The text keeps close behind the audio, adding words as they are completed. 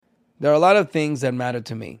There are a lot of things that matter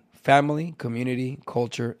to me. Family, community,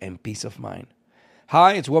 culture, and peace of mind.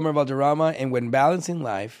 Hi, it's Wilmer Valderrama, and when balancing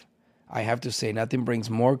life, I have to say nothing brings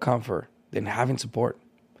more comfort than having support.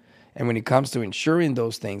 And when it comes to ensuring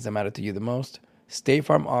those things that matter to you the most, State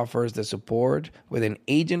Farm offers the support with an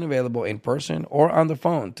agent available in person or on the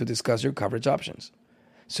phone to discuss your coverage options.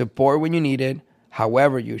 Support when you need it,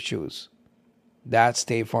 however you choose. That's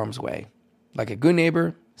State Farm's way. Like a good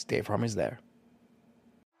neighbor, State Farm is there.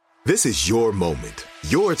 This is your moment,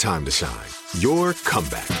 your time to shine, your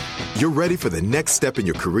comeback. You're ready for the next step in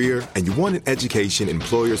your career, and you want an education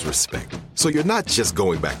employers respect. So you're not just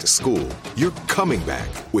going back to school, you're coming back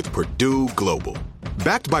with Purdue Global.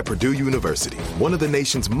 Backed by Purdue University, one of the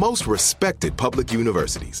nation's most respected public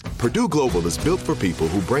universities, Purdue Global is built for people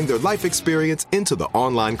who bring their life experience into the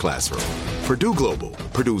online classroom. Purdue Global,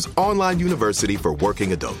 Purdue's online university for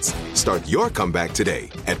working adults. Start your comeback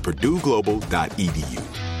today at purdueglobal.edu.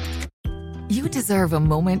 You deserve a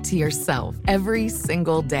moment to yourself every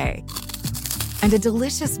single day. And a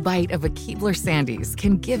delicious bite of a Keebler Sandies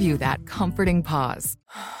can give you that comforting pause.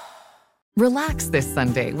 Relax this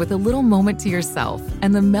Sunday with a little moment to yourself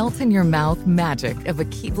and the melt-in-your-mouth magic of a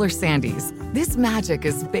Keebler Sandies. This magic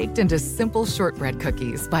is baked into simple shortbread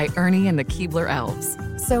cookies by Ernie and the Keebler Elves.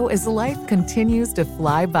 So as life continues to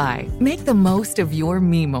fly by, make the most of your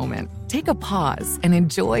me moment. Take a pause and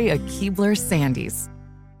enjoy a Keebler Sandies.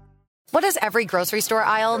 What does every grocery store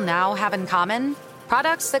aisle now have in common?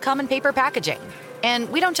 Products that come in paper packaging. And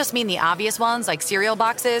we don't just mean the obvious ones like cereal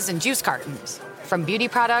boxes and juice cartons. From beauty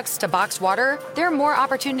products to boxed water, there are more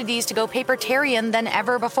opportunities to go papertarian than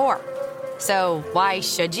ever before. So why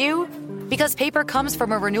should you? Because paper comes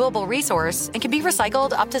from a renewable resource and can be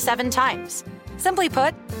recycled up to 7 times. Simply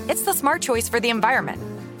put, it's the smart choice for the environment.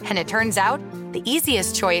 And it turns out, the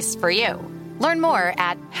easiest choice for you. Learn more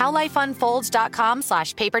at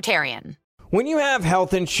howlifeunfolds.com/papertarian. When you have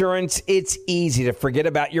health insurance, it's easy to forget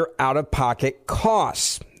about your out-of-pocket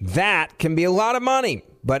costs. That can be a lot of money.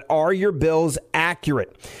 But are your bills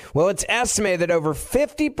accurate? Well, it's estimated that over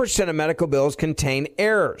 50% of medical bills contain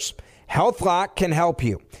errors. HealthLock can help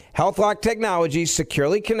you. HealthLock technology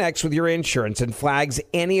securely connects with your insurance and flags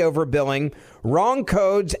any overbilling, wrong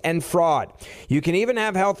codes, and fraud. You can even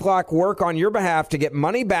have HealthLock work on your behalf to get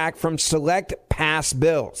money back from select past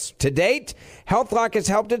bills. To date, HealthLock has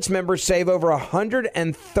helped its members save over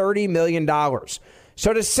 $130 million.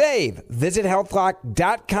 So to save, visit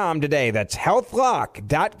healthlock.com today. That's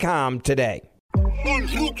healthlock.com today.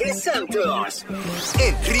 Enrique Santos.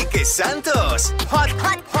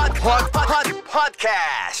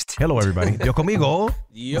 Podcast. Hello, everybody. Yo conmigo.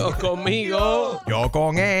 Yo conmigo. Yo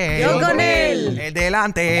con él. Yo con él. El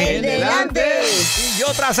delante. El delante. Y yo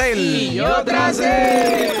tras él. Y yo tras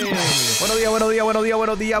él. Buenos días, buenos días, buenos días,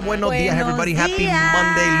 buenos días, buenos días, everybody. Happy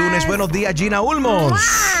Monday, lunes. Buenos días, Gina Ulmos.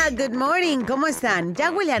 Good morning. ¿Cómo están?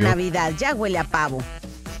 Ya huele a Navidad, ya huele a pavo.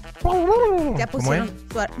 Ya pusieron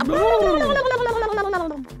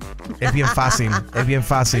Es bien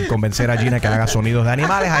fácil convencer a Gina que haga sonidos de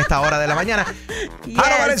animales a esta hora de la mañana. Yes.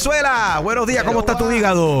 ¡Halo, Venezuela! Buenos días, ¿cómo está tu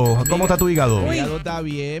hígado? ¿Cómo está tu hígado? Mi hígado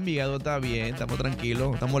está bien, estamos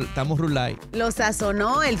tranquilos, estamos rulay. Lo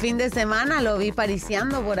sazonó el fin de semana, lo vi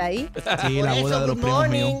pariciando por ahí. Sí, la boda de los primos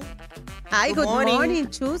míos. Ay, good morning,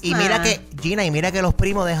 Chusma. Y mira que, Gina, que los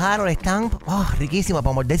primos de Harold están riquísimos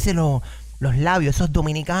para morderse los labios, esos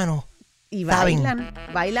dominicanos. Y bailan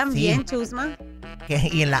sí. Bien, Chusma.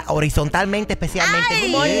 Y horizontalmente especialmente.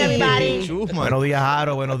 Good morning, everybody. Buenos días,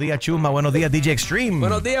 Harold. Buenos días, Chusma. Buenos días, DJ Extreme.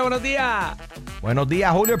 Buenos días. Buenos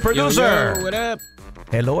días, Julio, el producer. Yo, what up?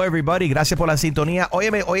 Hello, everybody. Gracias por la sintonía.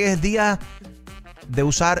 Óyeme, hoy es día de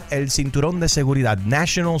usar el cinturón de seguridad.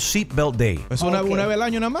 National Seatbelt Day. ¿Es una vez al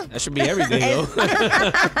año nada más? That should be every day, though.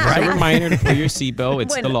 Right? A reminder to put your seatbelt.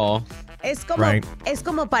 It's the law. Es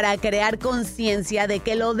como para crear conciencia de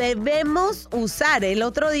que lo debemos usar. El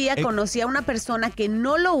otro día conocí a una persona que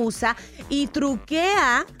no lo usa y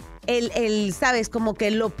truquea el ¿sabes? Como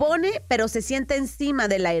que lo pone, pero se sienta encima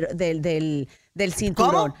del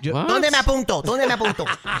cinturón. ¿Cómo? ¿Dónde me apunto?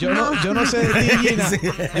 Yo no sé de ti, Gina.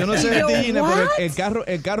 Yo no sé de ti, Gina, pero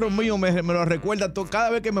el carro mío me lo recuerda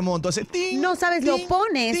cada vez que me monto. Hace ting, no, ¿sabes? Lo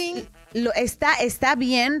pones, está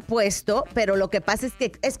bien puesto, pero lo que pasa es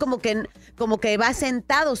que es como que va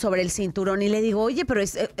sentado sobre el cinturón y le digo, oye, pero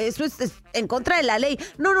eso es en contra de la ley.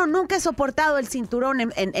 No, nunca he soportado el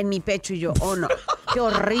cinturón en mi pecho. Y yo, oh no, qué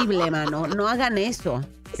horrible, mano, no hagan eso.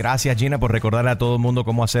 Gracias, Gina, por recordarle a todo el mundo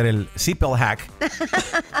cómo hacer el seatbelt hack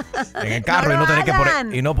en el carro y no tener que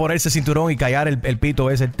ponerse cinturón y callar el pito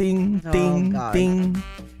ese ting.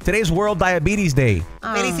 Today's World Diabetes Day.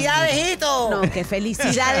 ¡Felicidades, hijito! No, que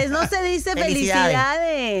felicidades. No se dice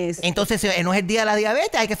felicidades. Entonces, no es el día de la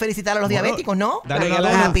diabetes. Hay que felicitar a los diabéticos, ¿no?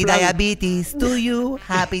 Happy Happy diabetes to you.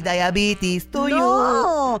 Happy diabetes to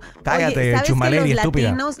you. Cállate, ¿sabes Chumaleri, que los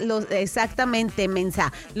estúpida. latinos, exactamente,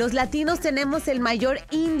 mensa. Los latinos tenemos el mayor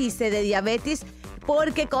índice de diabetes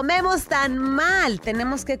porque comemos tan mal.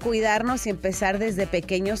 Tenemos que cuidarnos y empezar desde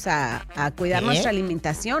pequeños a cuidar nuestra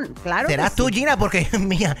alimentación. Claro. ¿Serás tú, Gina? Porque,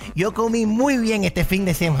 mía, yo comí muy bien este fin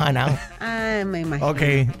de semana. Me imagino.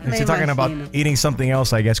 Okay, she's talking about eating something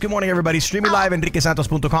else, I guess. Good morning, everybody. Streaming live en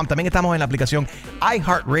enriquesantos.com. También estamos en la aplicación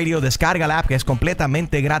iHeartRadio. Descarga la app que es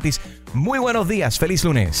completamente gratis. Muy buenos días. Feliz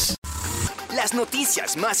lunes. Las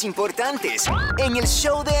noticias más importantes en el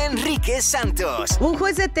show de Enrique Santos. Un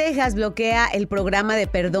juez de Texas bloquea el programa de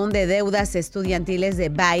perdón de deudas estudiantiles de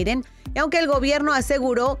Biden y aunque el gobierno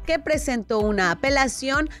aseguró que presentó una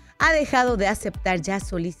apelación, ha dejado de aceptar ya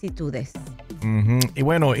solicitudes. Y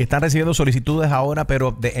bueno, están recibiendo solicitudes ahora,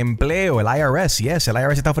 pero de empleo. El IRS, el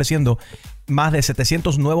IRS está ofreciendo más de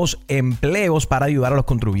 700 nuevos empleos para ayudar a los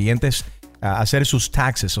contribuyentes a hacer sus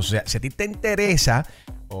taxes. O sea, si a ti te interesa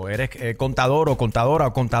o eres contador o contadora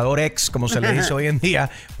o contador ex, como se le dice hoy en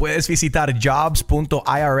día, puedes visitar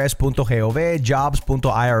jobs.irs.gov,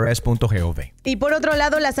 jobs.irs.gov. Y por otro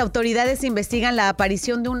lado, las autoridades investigan la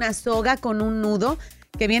aparición de una soga con un nudo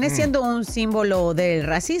que viene siendo un símbolo del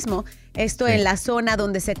racismo. Esto en la zona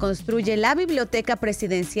donde se construye la biblioteca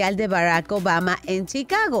presidencial de Barack Obama en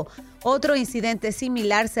Chicago. Otro incidente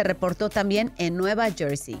similar se reportó también en Nueva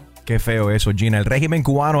Jersey. Qué feo eso, Gina. El régimen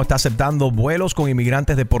cubano está aceptando vuelos con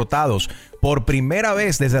inmigrantes deportados. Por primera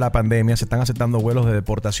vez desde la pandemia se están aceptando vuelos de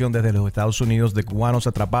deportación desde los Estados Unidos de cubanos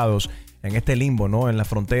atrapados en este limbo, ¿no? En la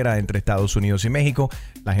frontera entre Estados Unidos y México.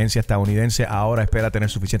 La agencia estadounidense ahora espera tener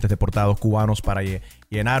suficientes deportados cubanos para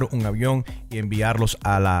llenar un avión y enviarlos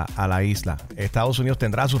a la isla. Estados Unidos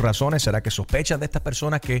tendrá sus razones. ¿Será que sospechan de estas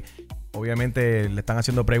personas que obviamente le están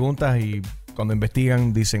haciendo preguntas y cuando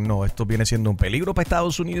investigan dicen, no, esto viene siendo un peligro para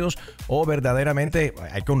Estados Unidos, o verdaderamente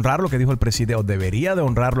hay que honrar lo que dijo el presidente, o debería de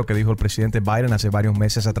honrar lo que dijo el presidente Biden hace varios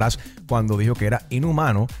meses atrás, cuando dijo que era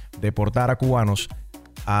inhumano deportar a cubanos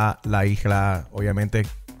a la isla, obviamente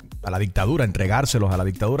a la dictadura, entregárselos a la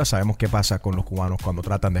dictadura. Sabemos qué pasa con los cubanos cuando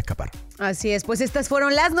tratan de escapar. Así es, pues estas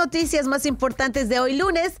fueron las noticias más importantes de hoy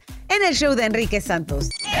lunes en el show de Enrique Santos.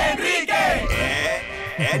 ¡Enrique!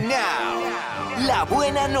 And now, la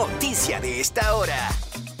buena noticia de esta hora.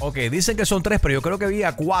 Ok, dicen que son 3, pero yo creo que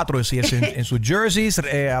había 4 en sus jerseys,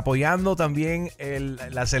 apoyando también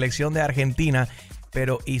la selección de Argentina.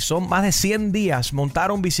 Y son más de 100 días,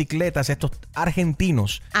 montaron bicicletas estos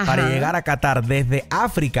argentinos para llegar a Qatar, desde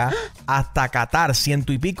África hasta Qatar, 100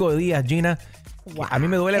 y pico de días, Gina. Wow. A mí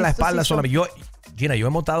me duele la espalda solamente. Gina, yo he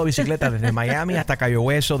montado bicicletas desde Miami hasta Cayo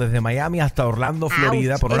Hueso, desde Miami hasta Orlando,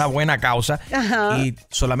 Florida, por una buena causa. Y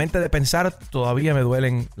solamente de pensar todavía me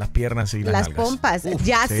duelen las piernas y las nalgas. Pompas.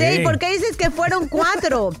 Ya sé. ¿Y por qué dices que fueron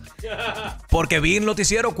 4? Porque vi en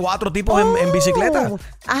noticiero 4 tipos en bicicleta.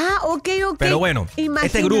 Ok. Pero bueno,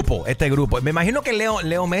 este grupo. Me imagino que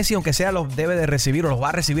Leo Messi, aunque sea, los debe de recibir o los va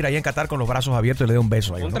a recibir ahí en Qatar con los brazos abiertos y le dé un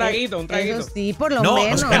beso ahí. Un traguito. Eso sí, por lo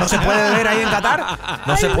menos. No se puede beber ahí en Qatar.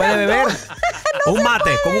 No se puede beber. Con un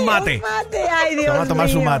mate. Ay, Dios Vamos a tomar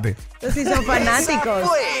su mate. Estos sí son fanáticos.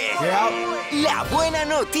 Fue la buena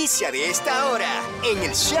noticia de esta hora en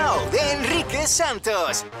el show de Enrique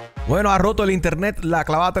Santos. Bueno, ha roto el internet la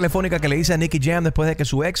clavada telefónica que le hice a Nicky Jam después de que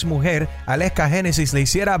su ex mujer, Aleska Genesis, le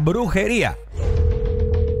hiciera brujería.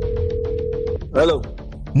 Hello.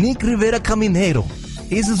 Nick Rivera Caminero.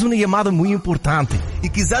 Esa es una llamada muy importante. Y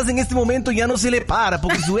quizás en este momento ya no se le para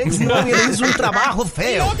porque su ex novia le hizo un trabajo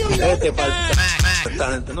feo.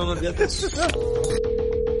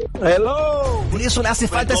 Hello. Por eso le hace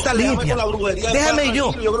falta esta limpia. Déjame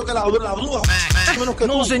yo. Yo creo que la bruja.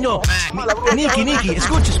 No, señor. Nicky,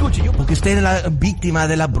 escuche. Porque usted es la víctima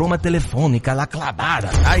de la broma telefónica, la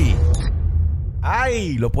clavada.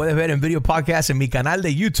 Ay, lo puedes ver en video podcast en mi canal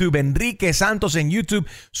de YouTube, Enrique Santos en YouTube.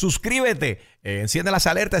 Suscríbete, enciende las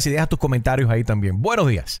alertas y deja tus comentarios ahí también. Buenos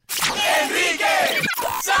días. Enrique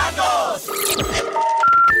Santos.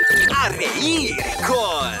 A reír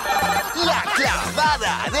con La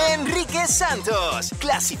Clavada de Enrique Santos.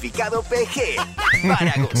 Clasificado PG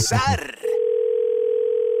para gozar.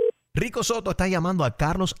 Rico Soto está llamando a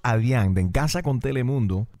Carlos Adrián de En Casa con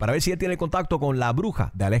Telemundo para ver si él tiene contacto con la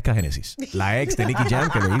bruja de Aleska Genesis, la ex de Nicky Jam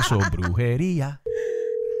que le hizo brujería.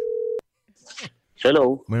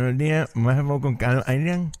 Hello. Buenos días, ¿me hablo con Carlos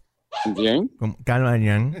Adrián? ¿Bien? Con Carlos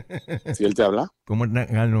Adrián. Si él te habla. ¿Cómo está,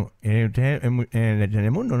 Carlos? Usted es de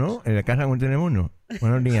Telemundo, ¿no? En La Casa con Telemundo.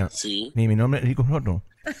 Buenos días. Sí. Mi nombre es Rico Soto.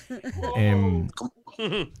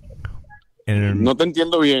 No te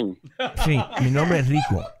entiendo bien. Sí, mi nombre es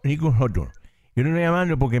Rico Soto. Yo no estoy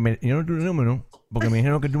llamando porque yo no tuve el número, porque me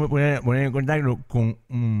dijeron que tú me puedes poner en contacto con...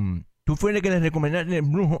 tú fuiste el que le recomendaste el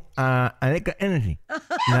brujo a Alexa Energy,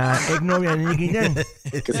 la exnovia de Nicky Jam.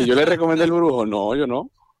 Que si yo le recomendé el brujo, no, yo no.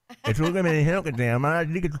 Eso es lo que me dijeron, que te llamara a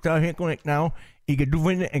ti, que tú estabas bien conectado y que tú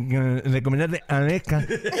fuiste el que recomendaste a Alexa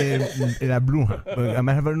la bruja. Porque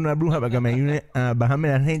además es una bruja para que me ayude a bajarme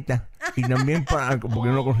la renta y también porque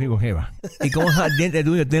no consigo jeva. ¿Y cómo es el diente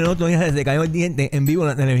tuyo? Usted el otro día se cayó el diente en vivo en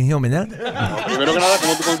la televisión, ¿verdad? Primero que nada,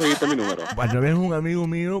 ¿cómo tú conseguiste mi número? A través de un amigo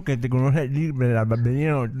mío que te conoce de la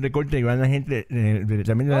barbería de corte y van la gente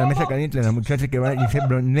también de la mesa caliente, la muchacha que va a Giselle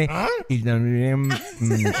Blondet y también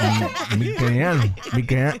Miqueano.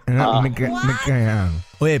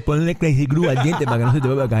 Oye, ponle Crazy Glue al diente para que no se te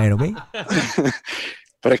vuelva a caer, ¿ok?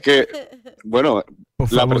 Pero es que, bueno,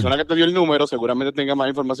 la persona que te dio el número seguramente tenga más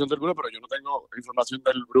información del brujo, pero yo no tengo información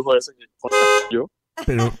del brujo ese que yo.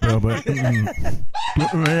 Pero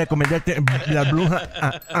tú no le recomendaste la bruja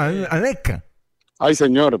a Alexa. Ay,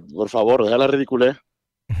 señor, por favor, deja la ridiculez.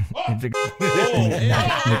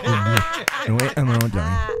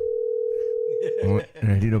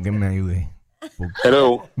 Necesito que me ayude.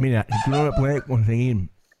 Hello. Mira, si tú no me puedes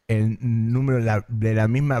conseguir el número de la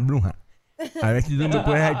misma bruja, a ver si tú me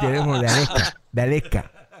puedes dar el teléfono de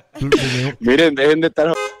Alexa. Miren, dejen de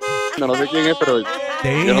estar no sé quién es, pero te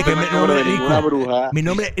dije yo no que tengo el número de ninguna bruja. Mi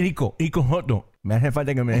nombre es Rico Soto. Me hace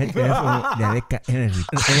falta que me deje el teléfono de Alexa Energy.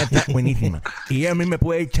 Ella está buenísima. Y ella a mí me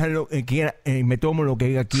puede echar lo que quiera, me tomo lo que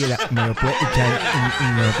ella quiera, me lo puede echar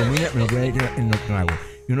en la comida, me lo puede echar en los tragos.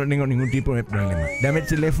 Yo no tengo ningún tipo de problema. Dame el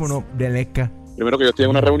teléfono de Alexa. Primero, que yo estoy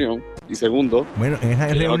en una reunión. Y segundo, bueno, en esa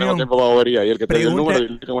reunión, no tengo tiempo para bobería. Y el que te dio el número,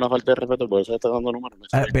 y tengo una falta de respeto, por eso está dando números.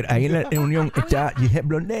 Pero ahí en la reunión está Giselle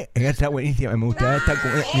Blondet. Ella está buenísima. Me gustaría estar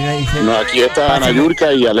con ella. Mira, dice, no, aquí está Ana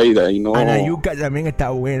Yurka y Aleida. Y no... Ana Yurka también está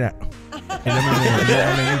buena.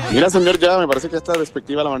 Mira, señor, ya me parece que está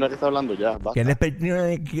despectiva la manera que está hablando. Ya, basta. ¿Qué despectiva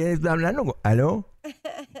de qué está hablando? ¿Aló?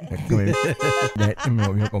 Me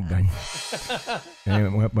volvió con caña.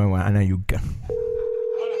 Voy a poner a Ana Yurka.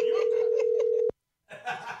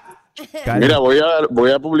 Mira, voy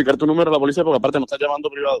a publicar tu número a la policía porque aparte no estás llamando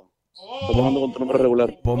privado. Estás llamando con tu número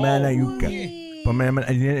regular. Ponme a Ana Yurka. Ponme a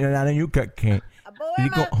Ana Yurka que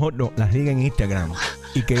Rico Soto la sigue en Instagram.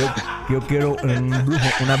 Y que yo quiero una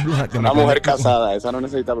bruja que una mujer casada, esa no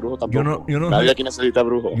necesita brujo tampoco. Yo no nadie aquí necesita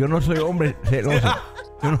brujo. Yo no soy hombre celoso.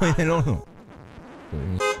 Yo no soy celoso.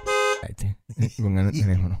 Pongan el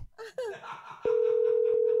teléfono.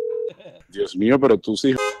 Dios mío, pero tú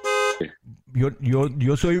sí.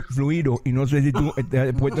 Yo soy fluido y no sé si tú estás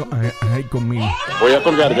dispuesto a ir conmigo. Voy a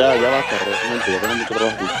colgar ya basta. Realmente, ya tengo mucho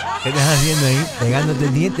trabajo aquí. ¿Qué estás haciendo ahí? ¿Pegándote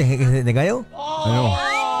el diente que se te cayó? No.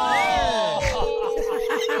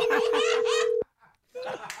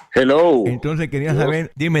 Hello. Entonces quería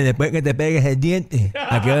saber, dime, después que te pegues el diente,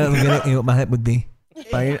 ¿a qué hora quieres que yo pase por ti?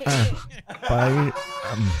 Para ir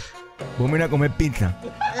vamos a ir a comer pizza.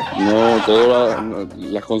 No,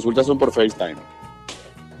 las consultas son por FaceTime.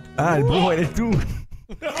 El brujo eres tú.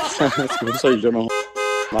 No soy yo, no.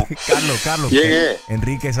 Carlos. ¿Quién es?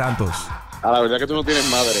 Enrique Santos. La verdad que tú no tienes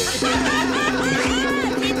madre.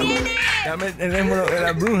 Dame el teléfono de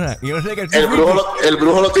la bruja. Yo sé que el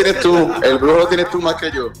brujo lo tienes tú. El brujo lo tienes tú más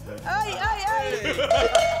que yo. Ay.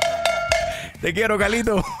 Te quiero,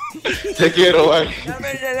 Carlito. Te quiero, bye.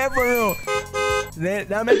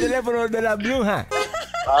 Dame el teléfono de la bruja.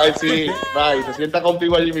 Ay, sí, bye. Se sienta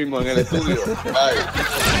contigo allí mismo en el estudio. Bye.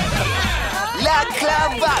 La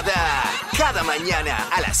Clavada. Cada mañana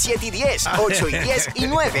a las 7:10, 8:10 y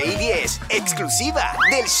 9:10. Exclusiva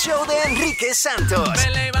del show de Enrique Santos.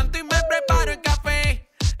 Me levanto y me preparo el café.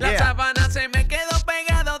 La sábana se me quedó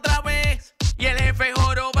pegada otra vez. Y el jefe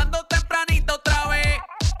jorobando tempranito otra vez.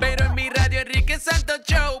 Pero en mi radio Enrique Santos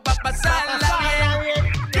Show va a pasarla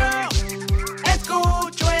bien. Yo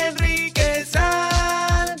escucho Enrique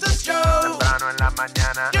Santos Show. Temprano en la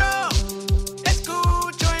mañana. Yo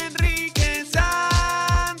escucho Enrique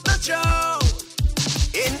Santos Show.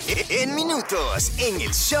 En minutos, en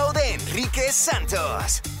el show de Enrique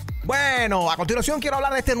Santos. Bueno, a continuación quiero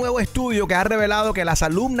hablar de este nuevo estudio que ha revelado que las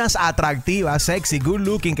alumnas atractivas, sexy, good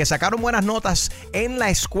looking, que sacaron buenas notas en la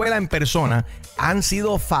escuela en persona, han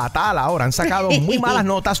sido fatal ahora. Han sacado muy malas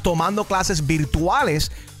notas tomando clases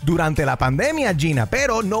virtuales durante la pandemia, Gina,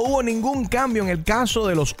 pero no hubo ningún cambio en el caso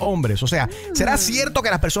de los hombres. O sea, ¿será cierto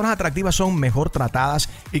que las personas atractivas son mejor tratadas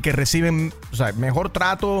y que reciben, mejor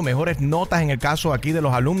trato, mejores notas en el caso aquí de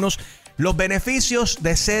los alumnos? Los beneficios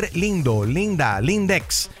de ser lindo, linda,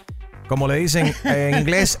 lindex. Como le dicen en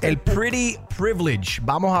inglés, el pretty privilege.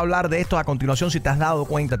 Vamos a hablar de esto a continuación. Si te has dado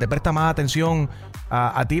cuenta, te presta más atención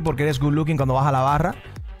a ti porque eres good looking cuando vas a la barra.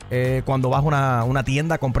 Cuando vas a una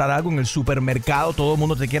tienda a comprar algo en el supermercado, todo el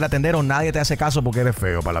mundo te quiere atender o nadie te hace caso porque eres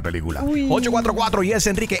feo para la película. 844 yes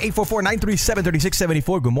Enrique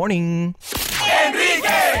 844-937-3674. Good morning. ¡Enrique!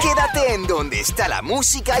 Quédate en donde está la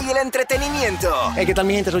música y el entretenimiento. Hey, ¿qué tal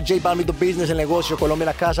mi gente? Soy J Balvin, The Business, el negocio, Colombia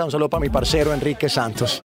la casa. Un saludo para mi parcero Enrique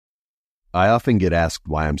Santos. I often get asked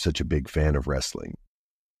why I'm such a big fan of wrestling.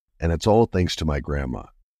 And it's all thanks to my grandma.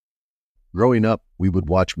 Growing up, we would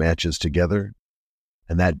watch matches together,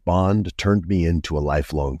 and that bond turned me into a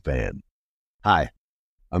lifelong fan. Hi,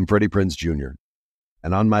 I'm Freddie Prinze Jr.,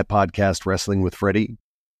 and on my podcast, Wrestling with Freddie,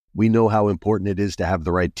 we know how important it is to have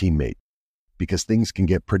the right teammate, because things can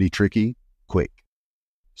get pretty tricky quick.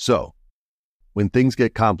 So, when things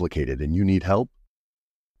get complicated and you need help,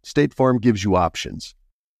 State Farm gives you options.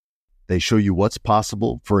 They show you what's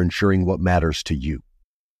possible for ensuring what matters to you.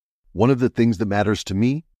 One of the things that matters to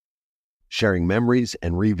me, sharing memories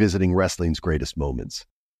and revisiting wrestling's greatest moments.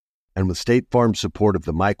 And with State Farm's support of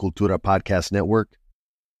the My Cultura Podcast Network,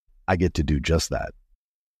 I get to do just that.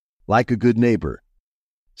 Like a good neighbor,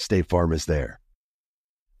 State Farm is there.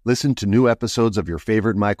 Listen to new episodes of your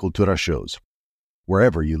favorite My Cultura shows,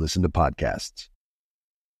 wherever you listen to podcasts.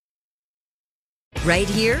 Right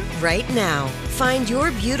here, right now. Find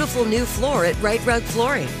your beautiful new floor at Right Rug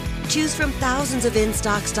Flooring. Choose from thousands of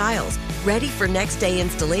in-stock styles, ready for next day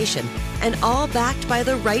installation, and all backed by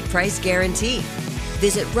the right price guarantee.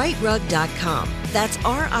 Visit rightrug.com. That's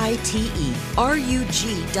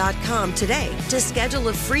RITERUG.com today to schedule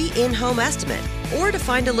a free in-home estimate or to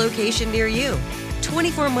find a location near you.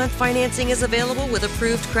 24-month financing is available with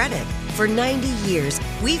approved credit. For 90 years,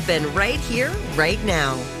 we've been right here, right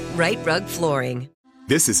now. Right Rug Flooring.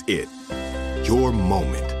 This is it. Your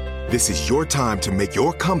moment. This is your time to make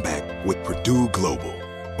your comeback with Purdue Global.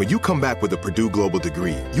 When you come back with a Purdue Global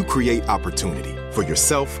degree, you create opportunity for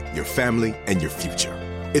yourself, your family, and your future.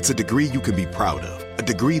 It's a degree you can be proud of, a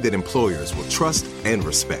degree that employers will trust and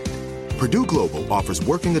respect. Purdue Global offers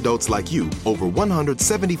working adults like you over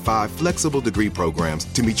 175 flexible degree programs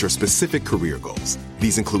to meet your specific career goals.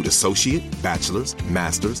 These include associate, bachelor's,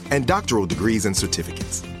 master's, and doctoral degrees and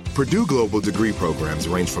certificates. Purdue Global degree programs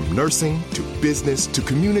range from nursing to business to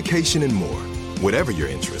communication and more. Whatever your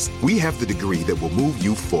interest, we have the degree that will move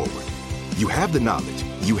you forward. You have the knowledge,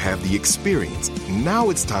 you have the experience. Now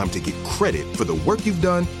it's time to get credit for the work you've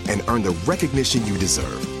done and earn the recognition you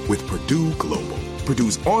deserve with Purdue Global,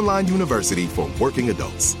 Purdue's online university for working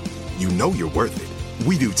adults. You know you're worth it.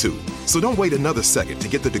 We do too. So don't wait another second to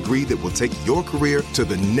get the degree that will take your career to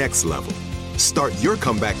the next level. Start your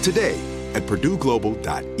comeback today at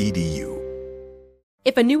purdueglobal.edu.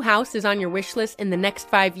 If a new house is on your wish list in the next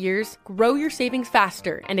 5 years, grow your savings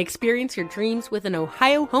faster and experience your dreams with an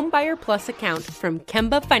Ohio Homebuyer Plus account from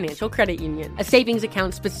Kemba Financial Credit Union. A savings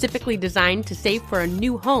account specifically designed to save for a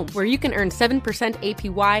new home where you can earn 7%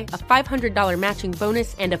 APY, a $500 matching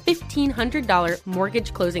bonus, and a $1,500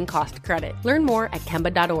 mortgage closing cost credit. Learn more at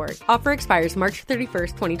Kemba.org. Offer expires March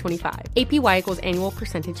 31st, 2025. APY equals annual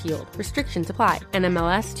percentage yield. Restrictions apply.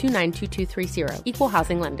 NMLS 292230. Equal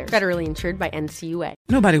housing lender. Federally insured by NCUA.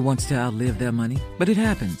 Nobody wants to outlive their money, but it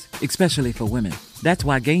happens, especially for women. That's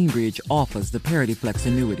why Gainbridge offers the Parity Flex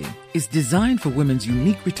annuity. It's designed for women's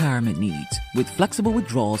unique retirement needs, with flexible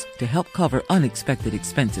withdrawals to help cover unexpected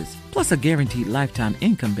expenses, plus a guaranteed lifetime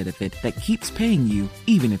income benefit that keeps paying you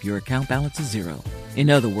even if your account balance is zero. In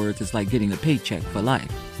other words, it's like getting a paycheck for life.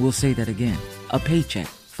 We'll say that again. A paycheck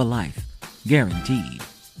for life. Guaranteed.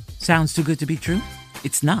 Sounds too good to be true?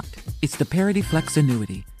 It's not. It's the Parity Flex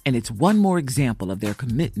annuity. And it's one more example of their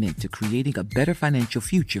commitment to creating a better financial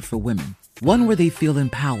future for women. One where they feel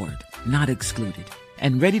empowered, not excluded,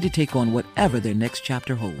 and ready to take on whatever their next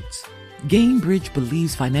chapter holds. Gainbridge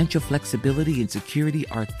believes financial flexibility and security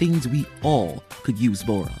are things we all could use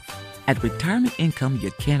more of. At retirement income you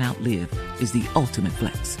can't outlive is the ultimate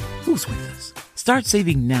flex. Who's with us? Start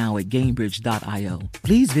saving now at Gainbridge.io.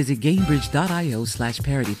 Please visit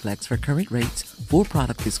Gainbridge.io/ParityFlex for current rates, for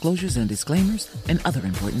product disclosures and disclaimers, and other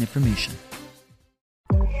important information.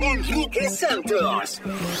 Enrique Santos.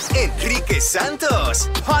 Enrique Santos.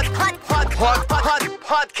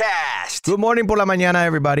 Podcast. Good morning por la mañana,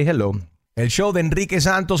 everybody. Hello. El show de Enrique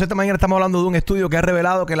Santos. Esta mañana estamos hablando de un estudio que ha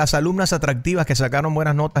revelado que las alumnas atractivas que sacaron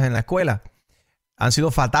buenas notas en la escuela han sido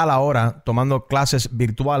fatal ahora tomando clases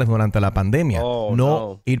virtuales durante la pandemia. Pero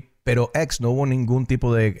no hubo ningún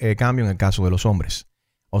tipo de cambio en el caso de los hombres.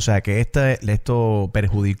 O sea que esto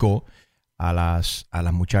perjudicó a las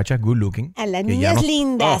muchachas good looking. A las niñas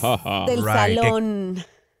lindas del salón.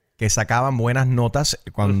 que sacaban buenas notas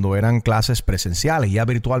cuando eran clases presenciales. Ya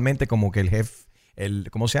virtualmente como que el jefe,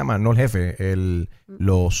 ¿cómo se llama? No el jefe,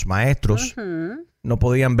 los maestros no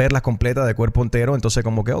podían verlas completas de cuerpo entero. Entonces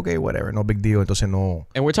como que, okay, whatever, no big deal. Entonces no...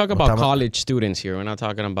 And we're talking about college students here. We're not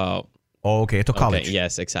talking about... Oh, okay, esto es college. Okay,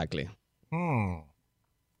 yes, exactly. Vamos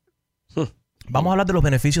a hablar de los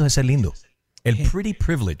beneficios de ser lindo. El pretty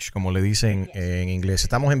privilege, como le dicen en inglés.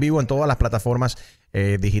 Estamos en vivo en todas las plataformas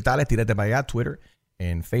digitales. Tírate para allá, Twitter,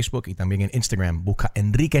 en Facebook y también en Instagram. Busca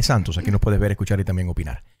Enrique Santos. Aquí nos puedes ver, escuchar y también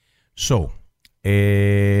opinar. So,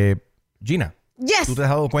 Gina, ¿tú te has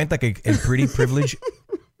dado cuenta que el pretty privilege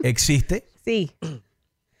existe? Sí.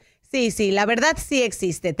 Sí, la verdad sí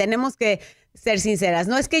existe. Tenemos que ser sinceras.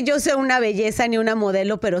 No es que yo sea una belleza ni una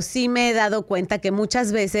modelo, pero sí me he dado cuenta que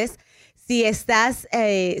muchas veces si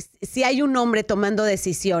hay un hombre tomando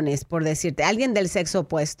decisiones, por decirte, alguien del sexo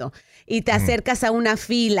opuesto, y te acercas a una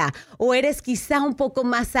fila, o eres quizá un poco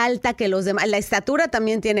más alta que los demás, la estatura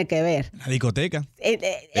también tiene que ver. La discoteca.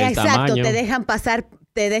 Exacto, tamaño.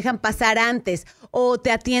 te dejan pasar antes, o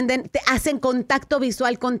te atienden, te hacen contacto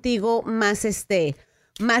visual contigo más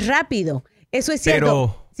rápido. Eso es cierto.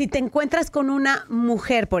 Pero... Si te encuentras con una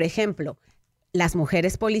mujer, por ejemplo, las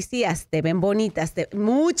mujeres policías te ven bonitas,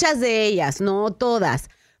 muchas de ellas, no todas,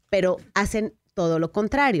 pero hacen todo lo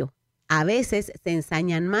contrario. A veces se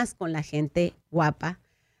ensañan más con la gente guapa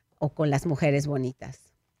o con las mujeres bonitas.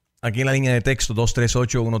 Aquí en la línea de texto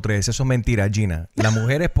 23813, eso es mentira, Gina. Las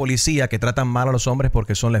mujeres policías que tratan mal a los hombres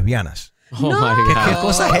porque son lesbianas. Oh, no. My God. ¿Qué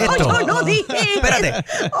cosa es esto? Yo no dije. Espérate.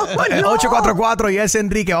 No. 844 y es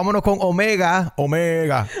Enrique. Vámonos con Omega.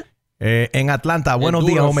 En Atlanta. Buenos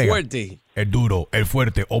días, Omega. Fuerte. El duro, el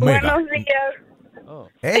fuerte, Omega. Buenos días.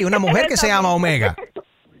 Hey, una mujer que se llama Omega.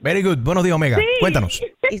 Very good. Buenos días, Omega. Sí. Cuéntanos.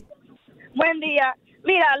 Buen día.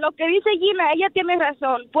 Mira, lo que dice Gina, ella tiene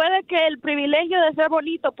razón. Puede que el privilegio de ser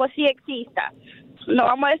bonito, pues sí exista. No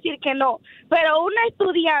vamos a decir que no. Pero una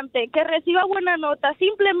estudiante que reciba buena nota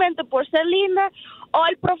simplemente por ser linda, o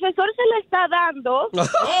el profesor se le está dando la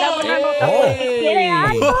buena nota porque quiere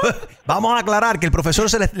algo. Vamos a aclarar que el profesor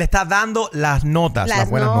le está dando las notas, las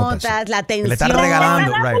buenas notas. La atención. Le está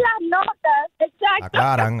regalando. Le está dando las notas, exacto.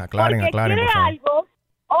 Aclaren, porque quiere por favor. algo,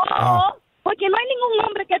 porque no hay ningún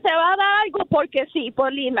hombre que te va a dar algo porque sí,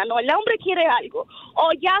 por linda. No, el hombre quiere algo. O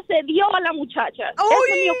ya se dio a la muchacha. Esa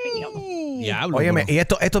es mi opinión. Diablo, óyeme, y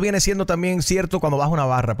esto viene siendo también cierto cuando vas a una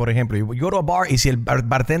barra, por ejemplo. Yo go to a bar y si el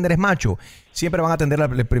bartender es macho, siempre van a atender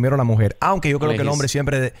primero a la mujer. Aunque yo creo que el hombre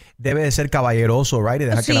siempre debe de ser caballeroso, right? Y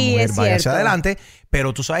dejar que la mujer vaya hacia adelante.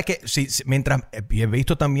 Pero tú sabes que mientras he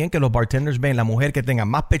visto también que los bartenders ven la mujer que tenga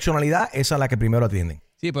más personalidad, esa es la que primero atienden.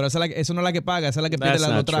 Sí, pero eso no es la que paga, esa es la que pide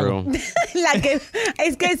los tragos.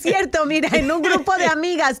 Es que es cierto, mira, en un grupo de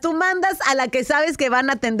amigas, tú mandas a la que sabes que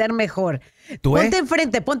van a atender mejor. Ponte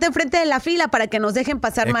enfrente de la fila para que nos dejen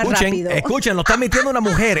pasar más rápido. Escuchen, lo está admitiendo una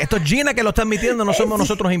mujer. Esto es Gina que lo está admitiendo, no somos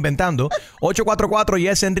nosotros inventando. 844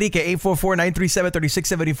 yes Enrique,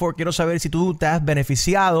 844-937-3674. Quiero saber si tú te has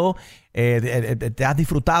beneficiado, te has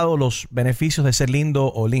disfrutado los beneficios de ser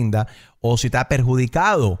lindo o linda, o si te ha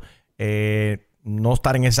perjudicado no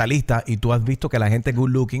estar en esa lista y tú has visto que la gente good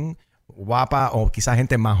looking, guapa o quizás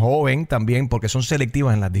gente más joven también, porque son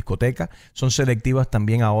selectivas en las discotecas, son selectivas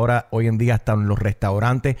también ahora, hoy en día hasta en los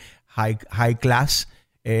restaurantes high class,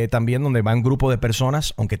 también donde va un grupo de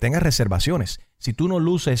personas, aunque tengas reservaciones. Si tú no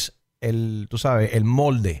luces el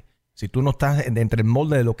molde, si tú no estás entre el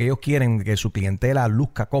molde de lo que ellos quieren que su clientela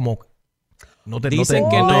luzca como, Dicen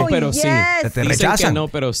que no, pero sí. Te rechazan. Dicen que no,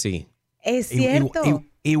 pero sí. Es cierto.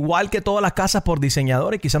 Igual que todas las casas por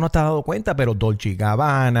diseñadores, quizás no te has dado cuenta, pero Dolce &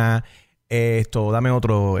 Gabbana, dame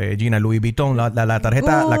otro, Gina, Louis Vuitton, la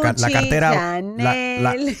tarjeta, Gucci, la cartera,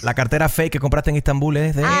 Chanel. la cartera fake que compraste en Estambul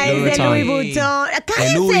es de Louis Vuitton.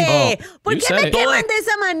 ¡Cállese! ¿Por qué me queman de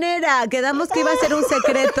esa manera? Quedamos que iba a ser un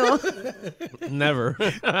secreto. Never.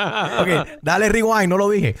 Ok, dale rewind, no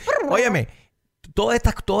lo dije. Óyeme. Todas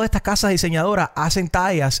estas casas diseñadoras hacen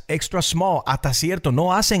tallas extra small, hasta cierto,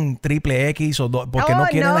 no hacen triple X porque no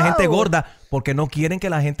quieren la gente gorda, porque no quieren que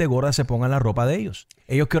la gente gorda se ponga en la ropa de ellos.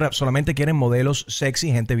 Ellos solamente quieren modelos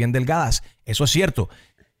sexy, gente bien delgadas. Eso es cierto.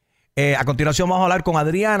 A continuación vamos a hablar con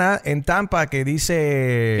Adriana en Tampa que dice...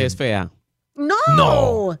 Que es fea.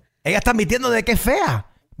 No. Ella está admitiendo de que es fea.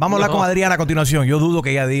 Vamos a hablar con Adriana a continuación. Yo dudo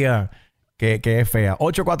que ella diga... Que es fea.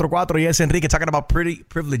 844 y es Enrique talking about pretty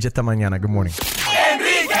privilege esta mañana. Good morning.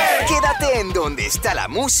 ¡Enrique! Quédate en donde está la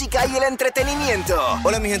música y el entretenimiento.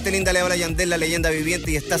 Hola mi gente linda, le habla Yandel, la leyenda viviente,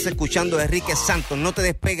 y estás escuchando a Enrique Santos. No te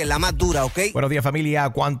despegues, la más dura, ¿ok? Buenos días familia.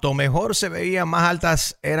 Cuanto mejor se veía, más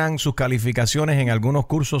altas eran sus calificaciones en algunos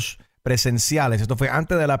cursos presenciales. Esto fue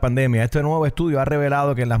antes de la pandemia. Este nuevo estudio ha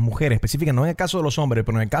revelado que las mujeres, específicamente, no en el caso de los hombres,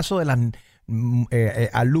 pero en el caso de las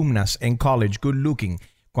alumnas en college, good looking,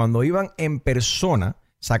 cuando iban en persona,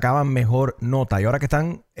 sacaban mejor nota. Y ahora que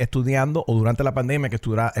están estudiando, o durante la pandemia que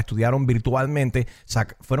estudiaron virtualmente,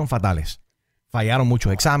 fueron fatales. Fallaron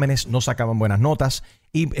muchos exámenes, no sacaban buenas notas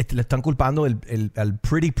y le están culpando el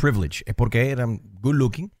pretty privilege. Es porque eran good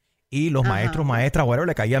looking y los maestros, maestras, bueno,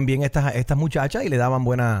 le caían bien estas muchachas y le daban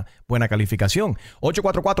buena calificación.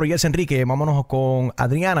 844 Yes Enrique, vámonos con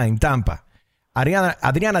Adriana en Tampa.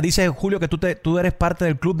 Adriana, dice Julio que tú eres parte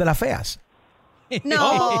del club de las feas.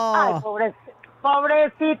 No. Ay,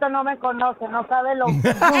 pobrecito, no me conoce, no sabe lo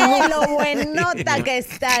buenota que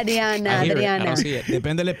está Adriana.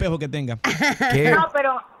 Depende del espejo que tenga. No,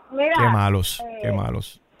 pero mira. Qué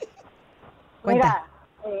malos. Mira,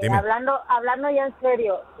 hablando ya en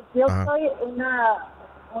serio, yo soy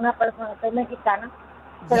una persona, soy mexicana,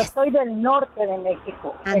 pero soy del norte de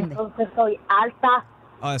México. Entonces soy alta.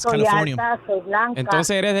 Soy alta, soy blanca.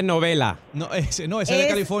 Entonces eres de novela. No, ese es de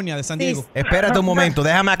California, de San Diego. Espérate un momento,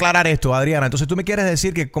 déjame aclarar esto, Adriana. Entonces tú me quieres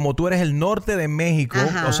decir que como tú eres el norte de México,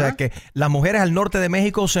 o sea que las mujeres al norte de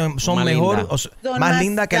México son mejor, más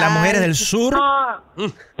lindas que las mujeres del sur.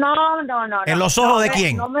 No. ¿En los ojos de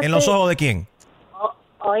quién? ¿En los ojos de quién?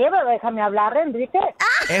 Oye, pero déjame hablar, Enrique.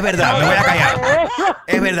 Es verdad, me voy a callar.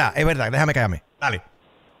 Es verdad, déjame callarme. Dale.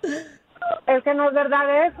 Es que no es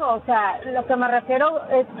verdad eso, o sea, lo que me refiero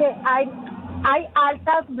es que hay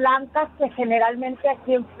altas blancas que generalmente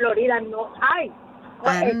aquí en Florida no hay.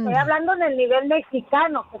 Estoy hablando en el nivel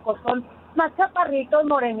mexicano, que pues son más chaparritos,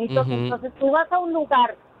 morenitos. Entonces tú vas a un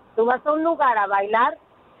lugar a bailar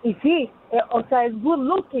y sí, o sea, es good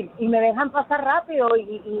looking y me dejan pasar rápido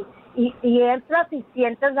y entras y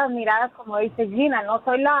sientes las miradas, como dice Gina. No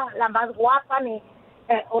soy la más guapa ni...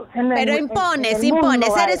 Pero impones,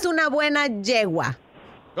 eres una buena yegua.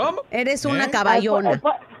 ¿Cómo? Eres una caballona.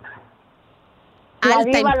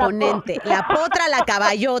 Alta, imponente. La potra, la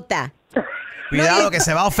caballota. Cuidado que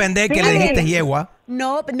se va a ofender que le dijiste yegua.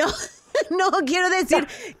 No, quiero decir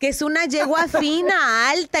que es una yegua fina,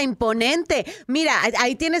 alta, imponente. Mira,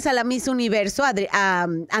 ahí tienes a la Miss Universo, a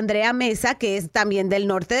Andrea Mesa, que es también del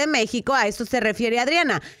norte de México. A eso se refiere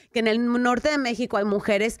Adriana, que en el norte de México hay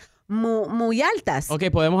mujeres muy altas. Ok,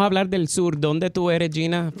 podemos hablar del sur. ¿Dónde tú eres,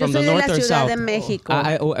 Gina? Yo soy de la Ciudad de México.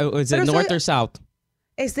 ¿Es el norte o south?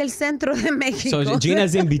 Es el centro de México. So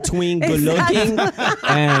Gina's in between good looking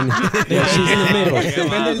and she's in the middle.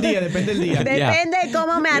 Depende del día. Depende de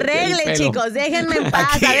cómo me arregle, chicos. Déjenme en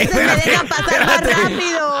paz. A veces me dejan pasar más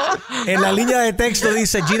rápido. En la línea de texto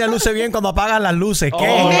dice, Gina luce bien cuando apagan las luces. ¿Qué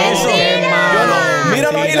es eso?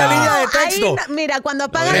 Míralo ahí en la línea de texto. Ahí, mira, cuando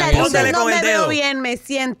apagan las luces no me veo bien, me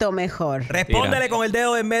siento mejor. Respóndele con el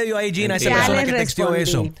dedo en medio ahí, Gina, esa persona que texteó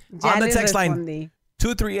eso. Ya les respondí.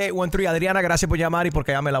 23813. Adriana, gracias por llamar y por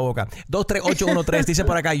callarme la boca. 23813 dice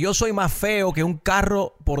por acá, yo soy más feo que un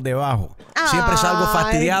carro por debajo. Siempre salgo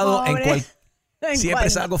fastidiado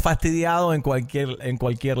salgo fastidiado en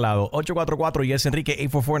cualquier lado. 844 Yes Enrique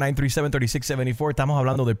 844-937-3674. Estamos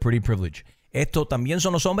hablando de pretty privilege. Esto también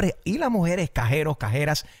son los hombres y las mujeres,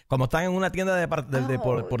 cajeras, cuando están en una tienda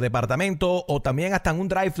por departamento o también hasta en un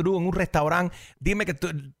drive-thru, en un restaurante. Dime que tú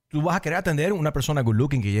vas a querer atender a una persona good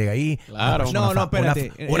looking que llega ahí. Claro.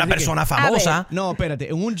 Espérate. Una persona famosa. No, espérate.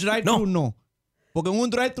 En un drive-thru no. Porque en un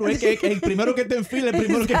drive-thru es que el primero que te enfila, el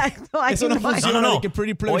primero que... Eso no funciona. No. Que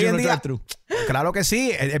pretty privilege Hoy en en día, drive-thru. Claro que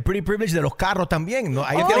sí. El pretty privilege de los carros también. ¿No?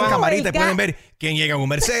 Ahí tienen camaritas y pueden ver quién llega en un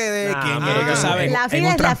Mercedes, quién llega en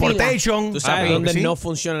un Transportation. ¿Tú sabes dónde no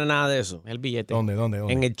funciona nada de eso? El billete. ¿Dónde?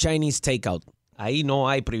 En el Chinese takeout. Ahí no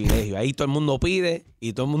hay privilegio. Ahí todo el mundo pide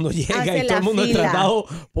y todo el mundo llega y todo el mundo es tratado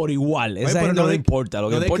por igual. Esa gente no le importa. Lo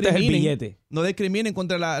que importa es el billete. No discriminen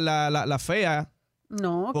contra la fea.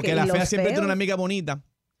 No, porque la fea siempre tiene una amiga bonita.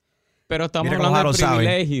 Pero estamos hablando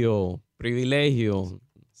de privilegio.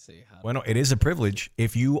 Sí, bueno, it is a privilege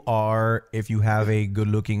if you have a good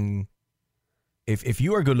looking. If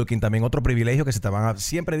you are good looking, también otro privilegio que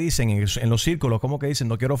siempre dicen en los círculos, como que dicen,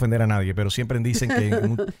 no quiero ofender a nadie, pero siempre dicen que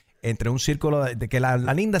entre un círculo de que la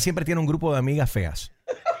linda siempre tiene un grupo de amigas feas.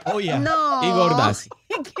 Oye. No. Y gordas.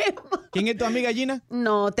 ¿Quién es tu amiga, Gina?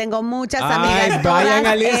 No, tengo muchas amigas. Vayan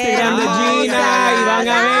al Instagram de Gina y van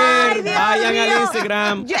a ver. Vayan al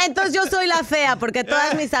Instagram. Entonces yo soy la fea porque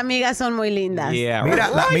todas mis amigas son muy lindas. Yeah. Mira.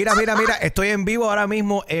 Estoy en vivo ahora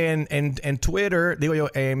mismo en Twitter. Digo yo,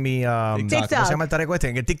 en mi TikTok. ¿cómo se llama el tareco este?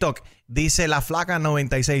 En el TikTok. Dice La Flaca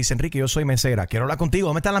 96. Enrique, yo soy mesera. Quiero hablar contigo.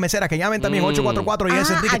 ¿Dónde están las meseras? Que llamen también 844 y es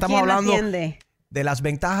Enrique. Estamos hablando de las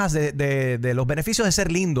ventajas de los beneficios de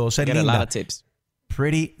ser lindo, ser linda. A lot of tips. A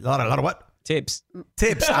lot of what? Tips.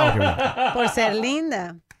 Por ser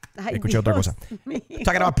linda. Ay, escuché otra cosa.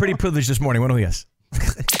 Talking about pretty privilege this morning. Buenos días.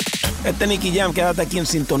 Este Nicky Jam, quédate aquí en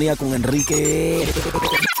sintonía con Enrique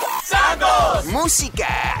Santos.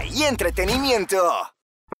 Música y entretenimiento.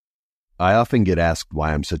 I often get asked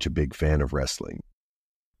why I'm such a big fan of wrestling.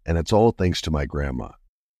 And it's all thanks to my grandma.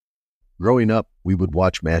 Growing up, we would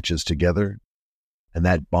watch matches together, and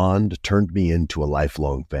that bond turned me into a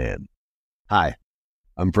lifelong fan. Hi,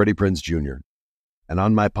 I'm Freddie Prinze Jr., and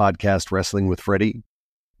on my podcast, Wrestling with Freddie,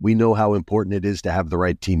 we know how important it is to have the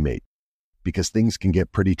right teammate, because things can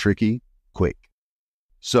get pretty tricky quick.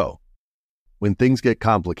 So, when things get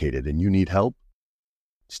complicated and you need help,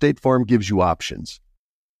 State Farm gives you options.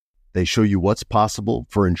 They show you what's possible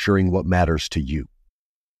for ensuring what matters to you.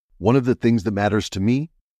 One of the things that matters to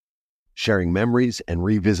me, sharing memories and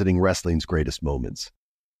revisiting wrestling's greatest moments.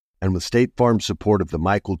 And with State Farm's support of the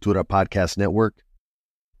My Cultura Podcast Network,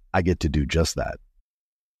 I get to do just that.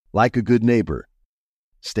 Like a good neighbor,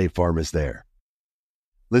 State Farm is there.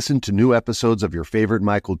 Listen to new episodes of your favorite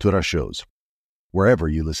My Cultura shows, wherever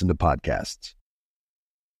you listen to podcasts.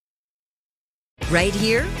 Right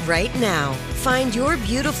here, right now. Find your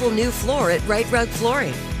beautiful new floor at Right Rug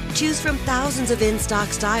Flooring. Choose from thousands of in-stock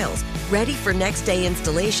styles, ready for next day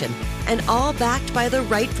installation, and all backed by the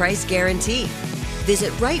right price guarantee.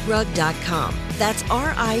 Visit rightrug.com. That's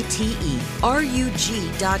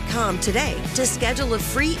RITERUG.com today to schedule a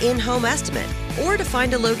free in-home estimate or to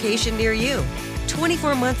find a location near you.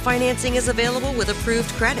 24-month financing is available with approved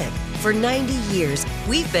credit. For 90 years,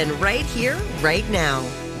 we've been right here, right now.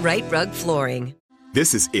 Right Rug Flooring.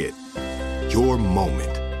 This is it. Your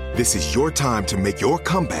moment. This is your time to make your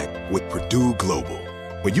comeback with Purdue Global.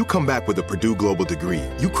 When you come back with a Purdue Global degree,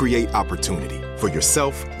 you create opportunity for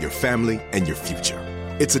yourself, your family, and your future.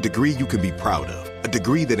 It's a degree you can be proud of, a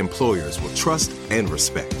degree that employers will trust and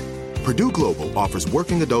respect. Purdue Global offers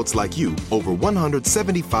working adults like you over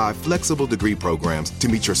 175 flexible degree programs to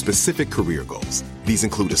meet your specific career goals. These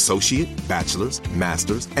include associate, bachelor's,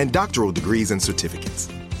 master's, and doctoral degrees and certificates.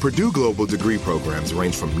 Purdue Global degree programs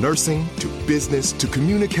range from nursing to business to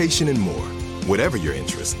communication and more. Whatever your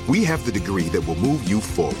interest, we have the degree that will move you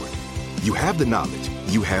forward. You have the knowledge,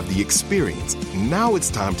 you have the experience. Now it's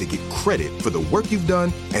time to get credit for the work you've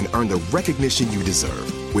done and earn the recognition you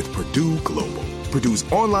deserve with Purdue Global, Purdue's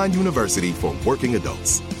online university for working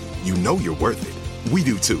adults. You know you're worth it. We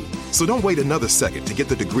do too. So don't wait another second to get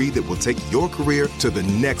the degree that will take your career to the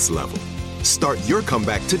next level. Start your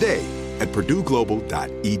comeback today at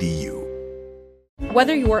purdueglobal.edu.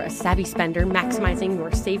 Whether you're a savvy spender maximizing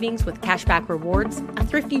your savings with cashback rewards, a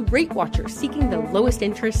thrifty rate watcher seeking the lowest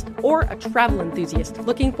interest, or a travel enthusiast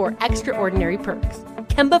looking for extraordinary perks,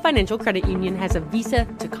 Kemba Financial Credit Union has a visa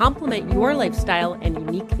to complement your lifestyle and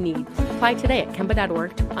unique needs. Apply today at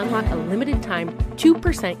Kemba.org to unlock a limited time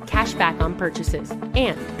 2% cash back on purchases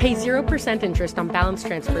and pay 0% interest on balance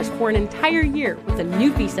transfers for an entire year with a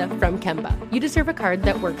new visa from Kemba. You deserve a card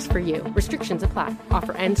that works for you. Restrictions apply.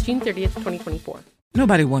 Offer ends June 30th, 2024.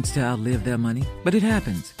 Nobody wants to outlive their money, but it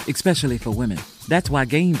happens, especially for women. That's why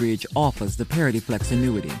Gainbridge offers the Parity Flex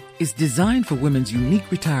annuity. It's designed for women's unique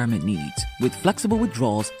retirement needs, with flexible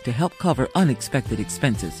withdrawals to help cover unexpected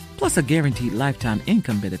expenses, plus a guaranteed lifetime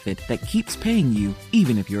income benefit that keeps paying you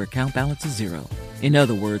even if your account balance is zero. In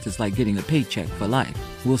other words, it's like getting a paycheck for life.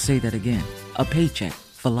 We'll say that again. A paycheck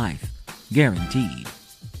for life. Guaranteed.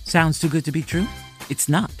 Sounds too good to be true? It's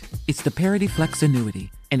not. It's the Parity Flex annuity.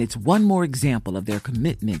 And it's one more example of their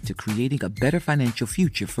commitment to creating a better financial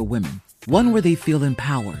future for women. One where they feel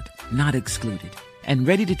empowered, not excluded, and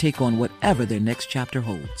ready to take on whatever their next chapter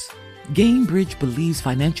holds. Gainbridge believes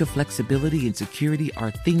financial flexibility and security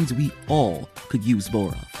are things we all could use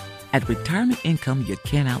more of. At retirement income you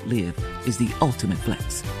can't outlive is the ultimate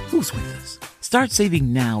flex. Who's with us? Start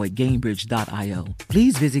saving now at Gainbridge.io.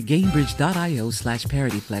 Please visit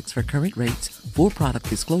Gainbridge.io/ParityFlex for current rates, for product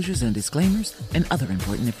disclosures and disclaimers, and other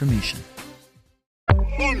important information.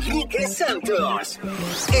 Enrique Santos.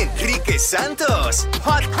 Enrique Santos.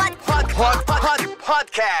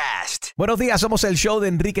 Podcast. Buenos días, somos el show de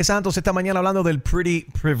Enrique Santos. Esta mañana hablando del Pretty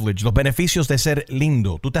Privilege, los beneficios de ser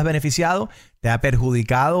lindo. ¿Tú te has beneficiado? ¿Te ha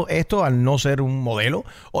perjudicado esto al no ser un modelo?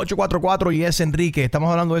 844 y es Enrique.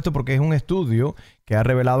 Estamos hablando de esto porque es un estudio que ha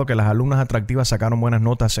revelado que las alumnas atractivas sacaron buenas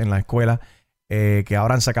notas en la escuela, que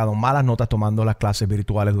ahora han sacado malas notas tomando las clases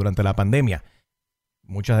virtuales durante la pandemia.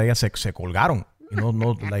 Muchas de ellas se colgaron.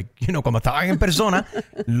 Cuando estaban en persona,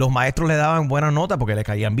 los maestros le daban buenas notas porque le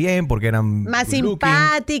caían bien, porque eran más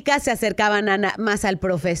simpáticas, se acercaban más al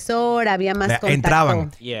profesor, había más contacto.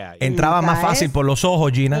 Entraban más fácil por los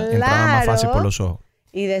ojos, Gina. Claro. Entraban más fácil por los ojos.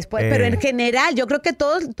 Y después, pero en general, yo creo que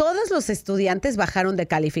todos los estudiantes bajaron de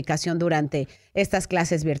calificación durante estas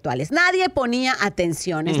clases virtuales. Nadie ponía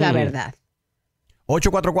atención, es la verdad.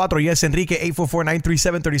 844 yes Enrique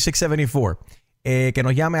 844-937-3674. Que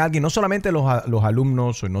nos llame alguien, no solamente los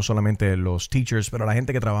alumnos o no solamente los teachers, pero la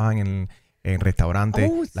gente que trabajan en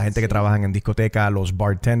restaurantes, la gente que trabajan en discoteca, los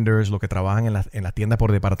bartenders, los que trabajan en las tiendas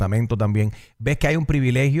por departamento también. ¿Ves que hay un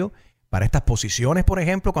privilegio para estas posiciones, por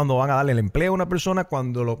ejemplo, cuando van a darle el empleo a una persona,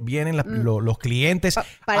 cuando vienen los clientes?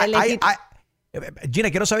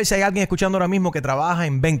 Gina, quiero saber si hay alguien escuchando ahora mismo que trabaja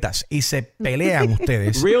en ventas y se pelean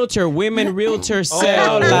ustedes. Women realtors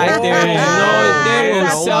sell like they will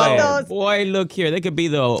sell. Boy, look here, they could be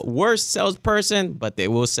the worst salesperson, but they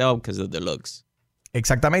will sell because of their looks.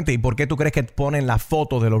 Exactamente. ¿Y por qué tú crees que ponen las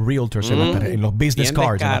fotos de los realtors en los business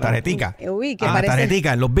cards, en la tarjetica? Uy, que la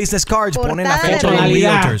tarjetica, en los business cards ponen la foto de los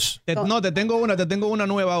realtors. Te tengo una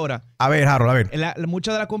nueva ahora. A ver, Harold, a ver.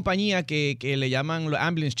 Muchas de las compañías que le llaman los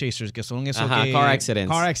ambulance chasers, que son esos car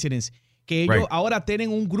accidents, que ellos ahora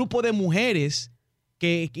tienen un grupo de mujeres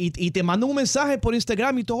y te mandan un mensaje por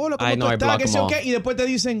Instagram y todo lo que tú estás, que sé qué, y después te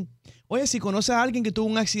dicen, oye, si conoces a alguien que tuvo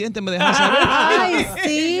un accidente, me dejas saber. ¡Ay,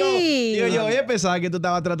 sí! Yo pensaba que tú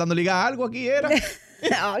estabas tratando de ligar algo aquí, era.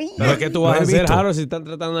 ¿Pero qué tú vas a hacer, Harold, si están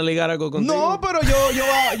tratando de ligar algo contigo? No, pero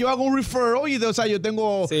yo hago un referral y, o sea, yo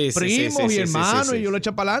tengo primos y hermanos y yo lo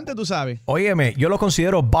echo para adelante, tú sabes. Óyeme, yo los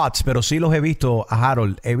considero bots, pero sí los he visto, a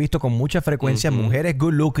Harold, he visto con mucha frecuencia mujeres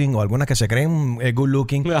good looking o algunas que se creen good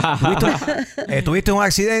looking. Tuviste un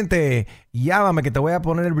accidente, llámame que te voy a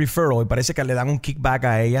poner el referral y parece que le dan un kickback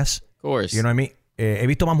a ellas. Of course. You know what I mean? He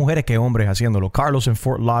visto más mujeres que hombres haciéndolo. Carlos en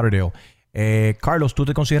Fort Lauderdale. Carlos, ¿tú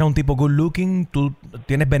te consideras un tipo good looking? ¿Tú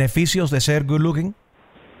tienes beneficios de ser good looking?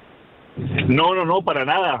 No, para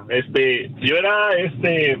nada. Yo era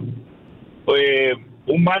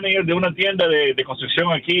un manager de una tienda de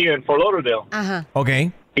construcción aquí en Fort Lauderdale. Ajá. Ok.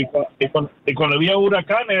 Y cuando había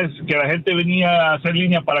huracanes, que la gente venía a hacer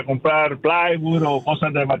línea para comprar plywood o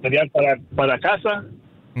cosas de material para casa,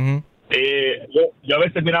 yo a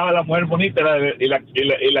veces miraba a la mujer bonita y la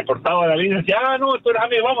cortaba la línea y decía, no, tú eres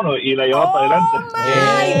amigo, vámonos, y la llevaba para adelante.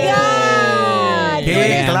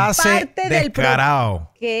 ¡Qué clase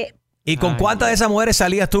descarado! ¿Y con cuántas de esas mujeres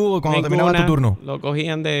salías tú cuando terminaba tu turno? Lo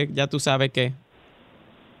cogían de, ya tú sabes qué.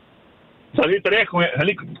 Salí con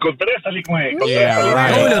tres.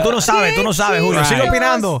 Julio, tú no sabes, Julio. Sigue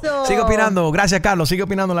opinando. Gracias, Carlos. Sigue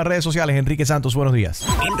opinando en las redes sociales. Enrique Santos, buenos días.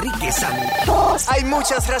 Enrique Santos. Hay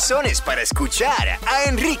muchas razones para escuchar a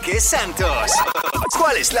Enrique Santos.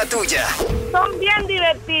 ¿Cuál es la tuya? Son bien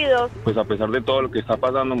divertidos. Pues a pesar de todo lo que está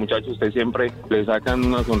pasando, muchachos, ustedes siempre le sacan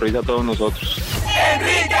una sonrisa a todos nosotros.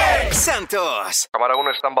 Enrique Santos. Cámara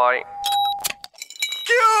 1, stand-by.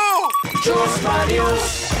 Chusma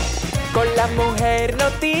News. Con la mujer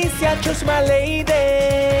noticia, Chusma Lady.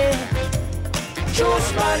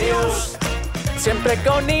 Chusma News. Siempre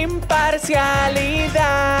con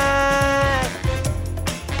imparcialidad.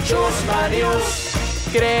 Chusma News.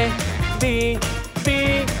 Credibilidad.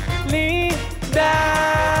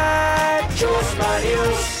 Chusma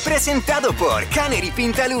News. Presentado por Canary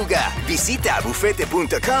Pintaluga. Visita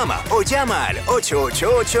bufete.com o llama al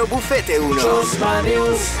 888-BUFETE1. Chusma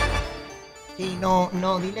News. Sí, no,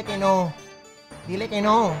 dile que no. Dile que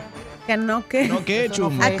no. ¿Que no qué? ¿No qué,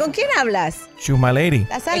 Chusma? ¿Con quién hablas? Chusma Lady.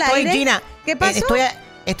 ¿Estás al aire? Gina. ¿Qué pasó?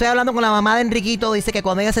 Estoy hablando con la mamá de Enriquito. Dice que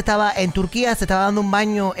cuando ella se estaba en Turquía, se estaba dando un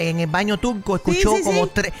baño en el baño turco. Escuchó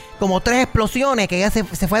como tres explosiones, que ella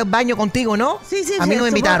se fue al baño contigo, ¿no? Sí. A mí no me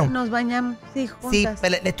invitaron. Nos bañamos, juntas. Sí,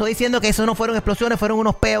 pero le estoy diciendo que eso no fueron explosiones, fueron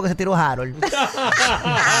unos peos que se tiró Harold.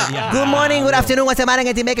 Good morning, good afternoon, what's the matter?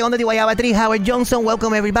 En el on the Guayaba Tree, Howard Johnson.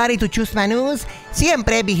 Welcome everybody to Chusma News.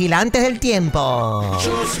 Siempre vigilantes del tiempo.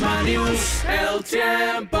 Chusma News, el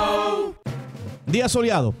tiempo. Día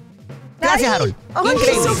soleado. Gracias, Harold.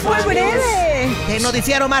 Increíble. Eso fue breve. El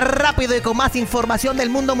noticiero más rápido y con más información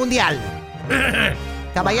del mundo mundial.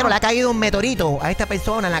 Caballero, le ha caído un meteorito a esta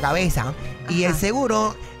persona en la cabeza y el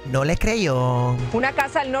seguro no les creyó. Una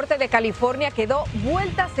casa al norte de California quedó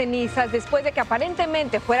vuelta a cenizas después de que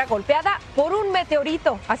aparentemente fuera golpeada por un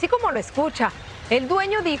meteorito, así como lo escucha. El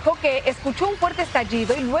dueño dijo que escuchó un fuerte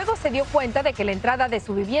estallido y luego se dio cuenta de que la entrada de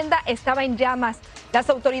su vivienda estaba en llamas. Las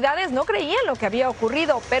autoridades no creían lo que había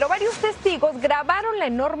ocurrido, pero varios testigos grabaron la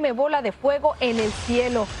enorme bola de fuego en el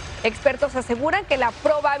cielo. Expertos aseguran que la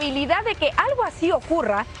probabilidad de que algo así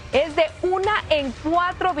ocurra es de 1 en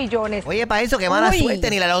 4 billones. Oye, para eso, qué mala suerte,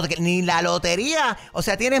 ni la lotería. O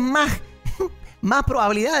sea, tienes más más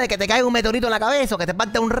probabilidad de que te caiga un meteorito en la cabeza o que te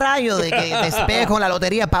parte un rayo de que te despegues con la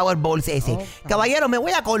lotería Powerball ese. Caballero, me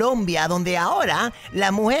voy a Colombia, donde ahora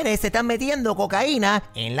las mujeres se están metiendo cocaína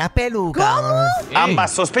en las pelucas.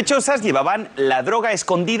 Ambas sospechosas llevaban la droga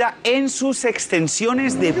escondida en sus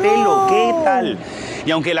extensiones de pelo. ¿Qué tal?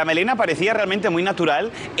 Y aunque la melena parecía realmente muy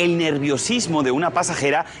natural, el nerviosismo de una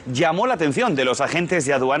pasajera llamó la atención de los agentes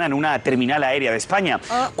de aduana en una terminal aérea de España.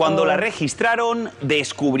 Cuando la registraron,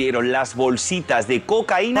 descubrieron las bolsitas de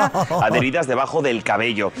cocaína adheridas debajo del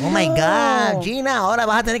cabello. Oh my God, Gina, ahora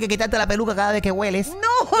vas a tener que quitarte la peluca cada vez que hueles.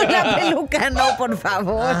 No, la peluca no, por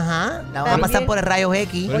favor. Ajá, la vas a pasar por el rayos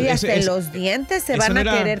X. Oye, hasta en los dientes se van a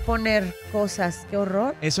querer poner cosas. Qué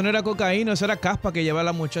horror. Eso no era cocaína, eso era caspa que lleva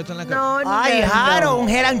la muchacha en la cabeza. Ay, Jaro, un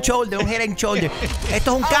head and shoulder, un head and shoulder.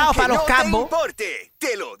 Esto es un caos para los calvos.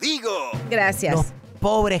 Te lo digo. Gracias. Los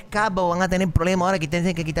pobres calvos van a tener problemas ahora que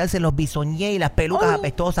tienen que quitarse los bisoñés y las pelucas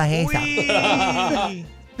apestosas esas.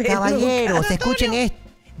 Caballeros, escuchen esto.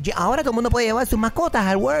 Ahora todo el mundo puede llevar sus mascotas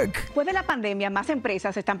al work. Después de la pandemia, más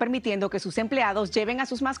empresas están permitiendo que sus empleados lleven a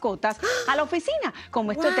sus mascotas a la oficina,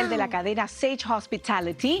 como este hotel de la cadena Sage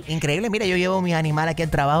Hospitality. Increíble, mira, yo llevo mis animales aquí al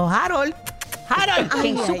trabajo. Harold, que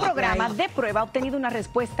en su programa de prueba ha obtenido una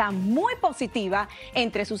respuesta muy positiva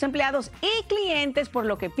entre sus empleados y clientes, por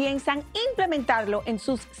lo que piensan implementarlo en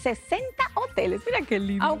sus 60 hoteles. Mira qué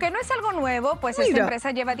lindo. Aunque no es algo nuevo, pues esta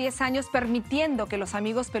empresa lleva 10 años permitiendo que los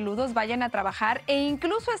amigos peludos vayan a trabajar e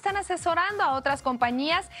incluso están asesorando a otras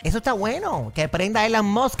compañías. Eso está bueno, que aprenda Elon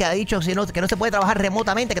Musk, que ha dicho que no se puede trabajar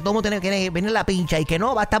remotamente, que todo el mundo tiene que venir a la pincha y que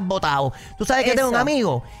no va a estar botado. ¿Tú sabes que tengo un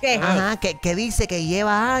amigo? ¿Qué? Ajá, que dice que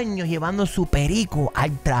lleva años llevando su perico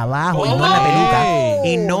al trabajo y no en la peluca.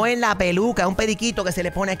 Y no en la peluca, un periquito que se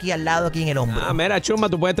le pone aquí al lado, aquí en el hombro. Ah, mira, Chuma,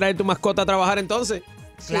 ¿tú puedes traer tu mascota a trabajar entonces?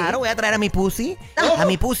 Claro, voy a traer a mi pussy, a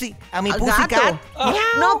mi pussycat.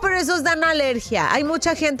 No, pero esos dan alergia. Hay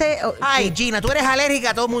mucha gente... Ay, Gina, tú eres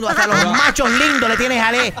alérgica a todo el mundo. Hasta los machos lindos le tienes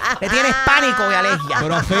pánico de alergia.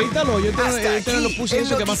 Pero afeítalo. Yo tengo los pussy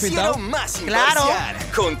eso que me ha afeitado. Más claro.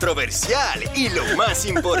 Controversial y lo más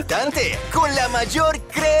importante, con la mayor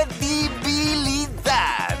credibilidad.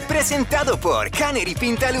 Presentado por Canary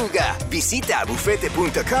Pintaluga. Visita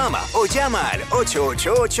bufete.com o llama al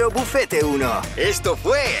 888-BUFETE1. Esto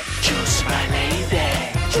fue Chusma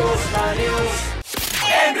Lady, Chusma News.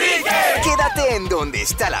 ¡Enrique! Quédate en donde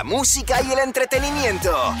está la música y el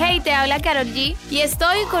entretenimiento. Hey, te habla Karol G y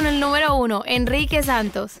estoy con el número 1, Enrique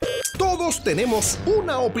Santos. Todos tenemos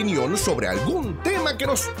una opinión sobre algún tema que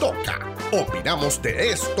nos toca. Opinamos de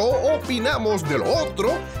esto, opinamos de lo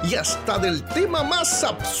otro y hasta del tema más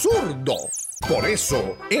absurdo. Por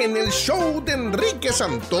eso, en el show de Enrique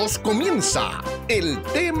Santos comienza el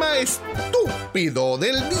tema estúpido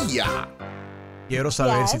del día. Quiero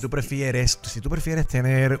saber si tú prefieres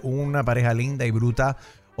tener una pareja linda y bruta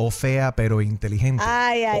o fea pero inteligente.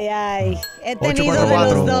 Ay. He tenido de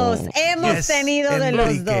los dos. Hemos tenido de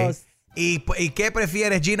los dos. ¿Y qué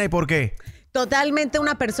prefieres, Gina, y por qué? Totalmente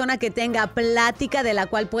una persona que tenga plática de la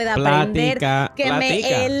cual pueda aprender, que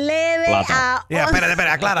me eleve a...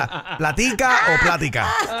 Espera, aclara. ¿Platica o plática?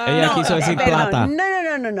 Ella quiso decir plata.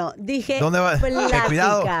 No. Dije ¿dónde va?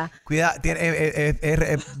 plática. Cuidado.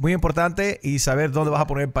 Es muy importante y saber dónde vas a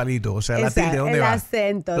poner el palito. O sea, la tilde, ¿dónde va? El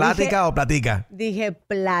acento. ¿Plática o platica? Dije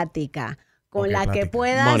plática. Con la que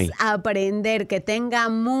puedas aprender, que tenga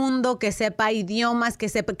mundo, que sepa idiomas, que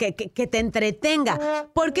te entretenga.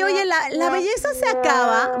 Porque, oye, la belleza se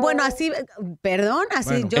acaba. Bueno, así,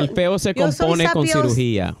 así yo. El feo se compone con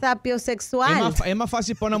cirugía. Sapiosexual. Es más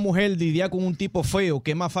fácil para una mujer lidiar con un tipo feo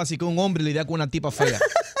que es más fácil que un hombre lidiar con una tipa fea.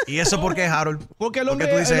 ¿Y eso por qué, Harold? Porque el hombre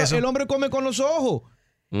come con los ojos.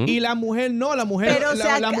 Y la mujer no, la mujer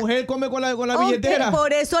come con la billetera.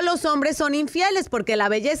 Por eso los hombres son infieles, porque la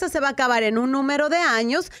belleza se va a acabar en un número de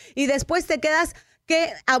años y después te quedas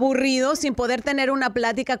aburrido sin poder tener una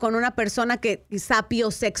plática con una persona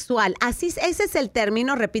sapiosexual. Ese es el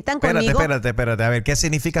término, repitan conmigo. Espérate, a ver, ¿qué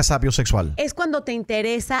significa sapiosexual? Es cuando te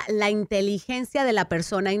interesa la inteligencia de la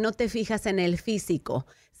persona y no te fijas en el físico.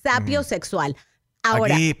 Sapiosexual.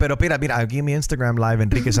 Ahora. Aquí, pero mira, aquí en mi Instagram Live,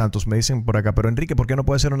 Enrique Santos, me dicen por acá, pero Enrique, ¿por qué no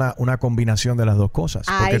puede ser una combinación de las dos cosas?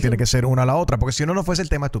 ¿Por qué tiene que ser una a la otra? Porque si no fuese el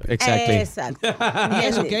tema estúpido. Exacto. Y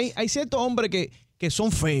eso, que hay ciertos hombres que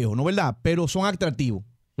son feos, ¿no verdad? Pero son atractivos.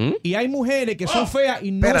 Y hay mujeres que son feas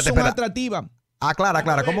y no son atractivas.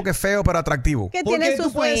 Aclara, ¿cómo que feo pero atractivo? Porque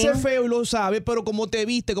tú puedes ser feo y lo sabes, pero como te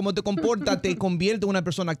viste, como te comportas, te convierte en una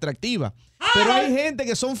persona atractiva. Pero hay gente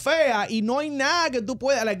que son feas y no hay nada que tú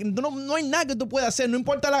puedas, no hay nada que tú puedas hacer. No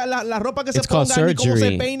importa la ropa que se ponga, ni cómo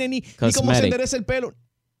se peine, ni cómo se enderece el pelo.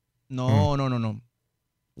 No.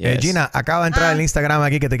 Gina, acaba de entrar el Instagram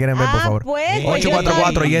aquí que te quieren ver, por favor. Pues,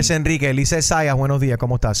 844 y es Enrique. Elise Sayas, buenos días,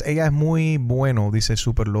 ¿cómo estás? Ella es muy bueno, dice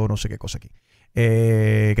Super Low, no sé qué cosa aquí.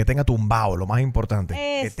 Que tenga tumbao, lo más importante.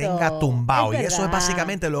 Eso, que tenga tumbao. es Y eso es verdad.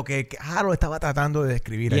 básicamente lo que Harold estaba tratando de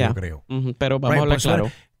describir, yo creo. Pero vamos a hablar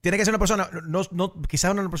claro. Tiene que ser una persona,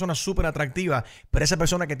 quizás una persona súper atractiva, pero esa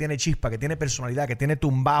persona que tiene chispa, que tiene personalidad, que tiene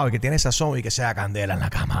tumbao y que tiene sazón y que sea candela en la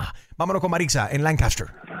cama. Vámonos con Marixa en Lancaster.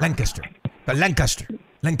 Lancaster.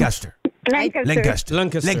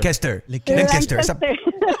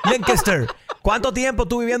 ¿Cuánto tiempo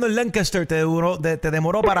tú viviendo en Lancaster te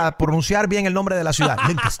demoró para pronunciar bien el nombre de la ciudad?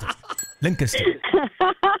 Lancaster.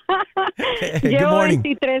 Llevo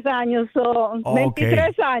 23 años.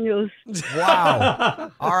 23 años.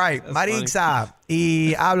 Wow. All right. Marixa,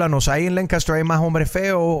 y háblanos, ahí en Lancaster hay más hombres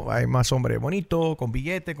feos, hay más hombres bonitos, con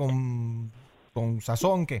billete, con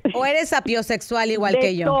sazón, ¿qué? ¿O eres sapiosexual igual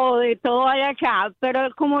que yo? De todo hay acá. Pero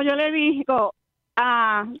como yo le digo,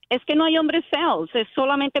 es que no hay hombres feos, es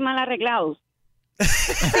solamente mal arreglados.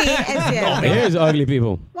 Sí, es cierto. There's ugly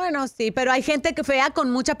people. Bueno, sí, pero hay gente que fea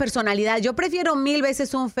con mucha personalidad. Yo prefiero 1000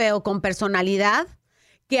 veces un feo con personalidad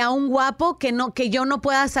que a un guapo que yo no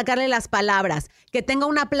pueda sacarle las palabras, que tenga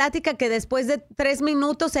una plática que después de 3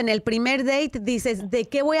 minutos en el primer date dices, ¿de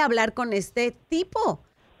qué voy a hablar con este tipo?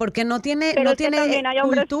 Porque no tiene, Pero no es que tiene también hay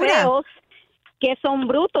hombres cultura. feos que son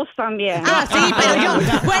brutos también. Sí, pero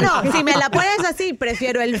yo, si me la pones así,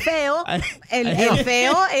 prefiero el feo, el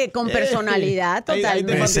feo con personalidad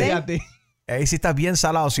totalmente. Ahí sí estás bien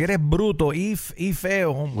salado. Si eres bruto y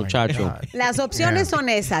feo, muchacho. Las opciones son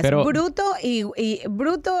esas, Pero- bruto y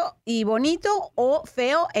bonito o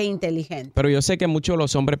feo e inteligente. Pero yo sé que muchos de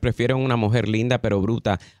los hombres prefieren una mujer linda pero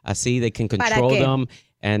bruta. Así they can ¿Para control qué? them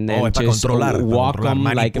and then es para just controlar, para walk controlar, them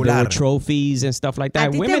like if they were manipular. trophies and stuff like that. ¿A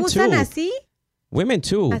ti te Women gustan too. así? Women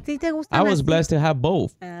too. ¿A ti te gustan I was así? blessed to have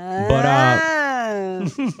both.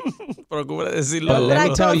 Procura decirlo. But let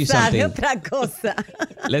me tell you something. Otra cosa.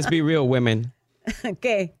 Let's be real, women.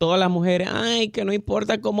 ¿Qué? Todas las mujeres, ay, que no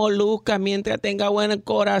importa cómo luzca mientras tenga buen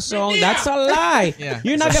corazón. That's a lie. Yeah.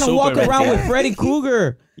 You're not Eso es going to walk súper around mentira. with Freddy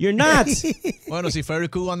Krueger. You're not. Bueno, si Freddy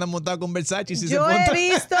Krueger anda montado con Versace, si Yo se he monta...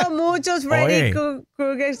 visto muchos Freddy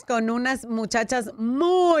Krugers con unas muchachas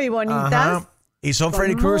muy bonitas. Ajá. Y son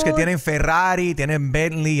Freddy Krueger que muy- tienen Ferrari, tienen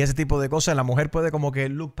Bentley y ese tipo de cosas. La mujer puede como que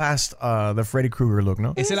look past the Freddy Krueger look,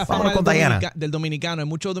 ¿no? Esa es la Vámonos fama con Diana. del dominicano. Hay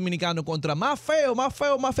muchos dominicanos contra más feo el Más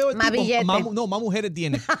tipo, billete. más mujeres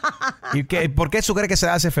tiene. ¿Y por qué tú crees que se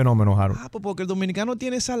da ese fenómeno, Harold? Pues porque el dominicano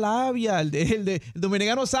tiene esa labia. El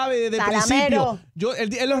dominicano sabe desde el Salamero. principio.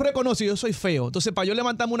 Él lo reconoce, yo soy feo. Entonces, para yo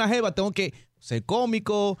levantarme una jeva, tengo que ser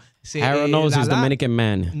cómico. Harold knows he's Dominican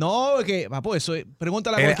man. No, que, papo, eso es.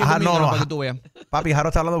 Pregúntale a cualquier dominicano para que tú veas. Papi, Harold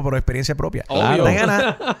está hablando por experiencia propia. Claro.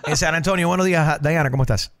 Diana, en San Antonio, buenos días. Diana, ¿cómo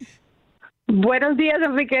estás? Buenos días,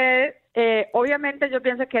 Enrique. Obviamente yo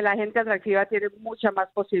pienso que la gente atractiva tiene muchas más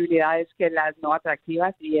posibilidades que las no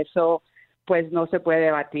atractivas y eso pues no se puede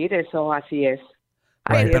debatir, eso así es.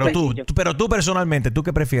 Así Right, es pero tú personalmente, ¿tú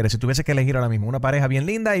qué prefieres? Si tuviese que elegir ahora mismo, ¿una pareja bien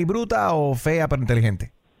linda y bruta o fea pero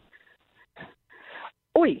inteligente?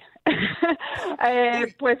 Uy,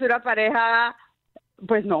 pues una pareja,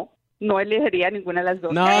 pues no elegiría ninguna de las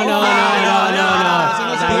dos. No.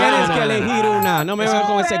 Tienes que elegir una. No me vengas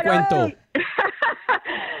con ese cuento.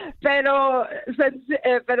 Pero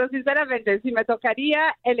sinceramente, si me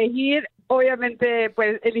tocaría elegir, obviamente,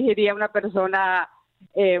 pues elegiría una persona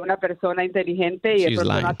inteligente y de She's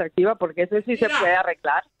persona lying. atractiva, porque eso sí se puede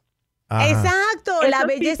arreglar. Exacto, Eso la sí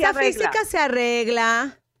belleza se arregla. física se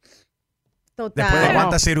arregla. Total. Después de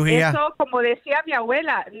cuánta cirugía. Eso, como decía mi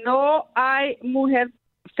abuela, no hay mujer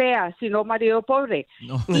fea, sino marido pobre.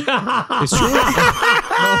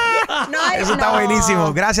 Eso está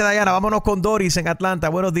buenísimo. Gracias, Diana. Vámonos con Doris en Atlanta.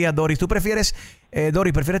 Buenos días, Doris. ¿Tú prefieres,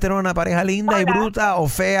 Doris, tener una pareja linda y bruta o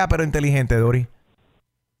fea pero inteligente, Doris?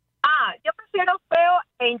 Yo prefiero feo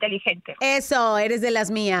e inteligente. Eso, eres de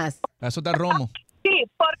las mías. Eso está romo. Sí,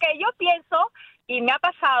 porque yo pienso, y me ha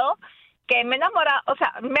pasado, que me he enamorado, o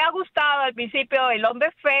sea, me ha gustado al principio el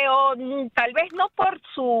hombre feo, tal vez no por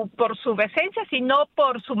su esencia, sino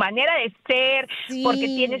por su manera de ser, porque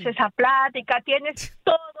tienes esa plática, tienes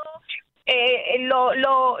todo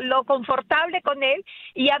lo confortable con él,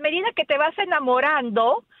 y a medida que te vas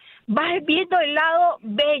enamorando, vas viendo el lado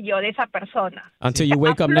bello de esa persona. Until you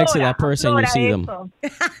wake up next to that person, you see them. Eso.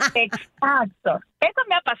 Exacto. Eso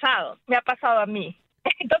me ha pasado a mí.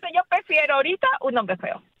 Entonces yo prefiero ahorita un hombre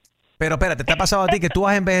feo. Pero espérate, ¿te ha pasado a ti que tú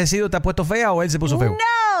has envejecido, te has puesto fea o él se puso feo?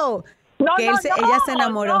 No. No, Que no, ella se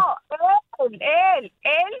enamoró. No, él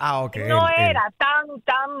okay, no él. era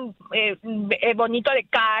tan bonito de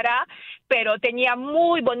cara, pero tenía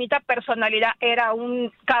muy bonita personalidad. Era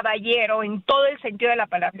un caballero en todo el sentido de la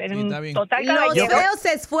palabra. Era un total caballero. Los feos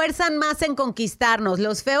se esfuerzan más en conquistarnos.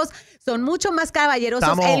 Los feos son mucho más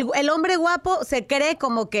caballerosos. El hombre guapo se cree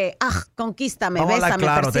como que, conquístame, bésame,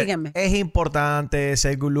 persígueme. Es importante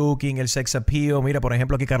ser good looking, el sex appeal. Mira, por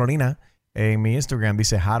ejemplo, aquí Carolina en mi Instagram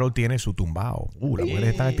dice Harold tiene su tumbao. Las mujeres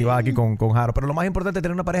están activadas aquí con Harold. Pero lo más importante es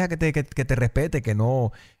tener una pareja que te respete, que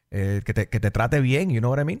no... que te trate bien, you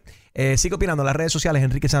know what I mean? Sigue opinando en las redes sociales.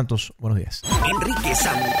 Enrique Santos, buenos días. Enrique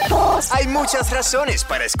Santos. Hay muchas razones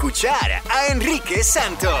para escuchar a Enrique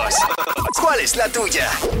Santos. ¿Cuál es la tuya?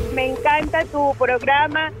 Me encanta tu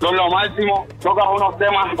programa. Son lo máximo, tocas unos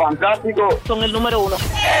temas fantásticos. Son el número 1.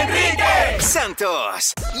 Enrique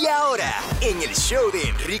Santos. Y ahora, en el show de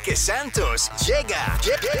Enrique Santos, llega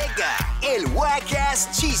el Wacas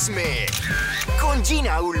Chisme con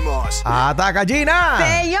Gina Ulmos. ¡Ataca, Gina!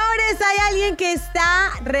 Señores, hay alguien que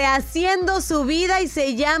está rehaciendo su vida y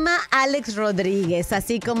se llama Alex Rodríguez.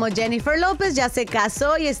 Así como Jennifer López ya se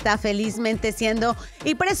casó y está felizmente siendo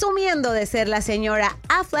y presumiendo de ser la señora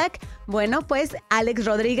Affleck. Bueno, pues Alex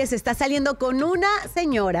Rodríguez está saliendo con una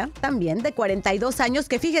señora también de 42 años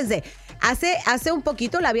que, fíjense, hace un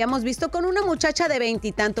poquito la habíamos visto con una muchacha de 20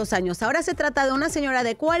 y tantos años. Ahora se trata de una señora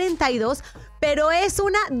de 42, pero es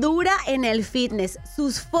una dura en el fitness.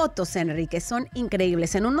 Sus fotos, Enrique, son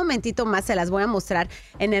increíbles. En un momentito más se las voy a mostrar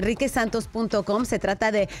en enriquesantos.com. Se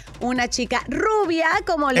trata de una chica rubia,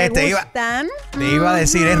 como le gustan. Te iba a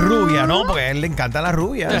decir, es rubia, ¿no? Porque a él le encantan las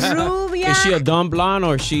rubias. Rubia. Is she a dumb blonde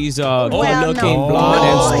or she's a good-looking no. blonde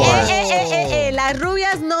and smart? Las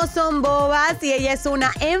rubias no son bobas y ella es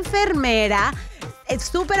una enfermera. Es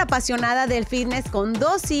súper apasionada del fitness con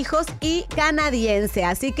 2 hijos y canadiense.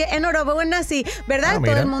 Así que enhorabuena, sí, ¿verdad?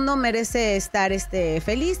 Todo el mundo merece estar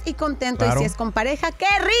feliz y contento. Claro. Y si es con pareja, ¡qué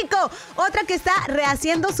rico! Otra que está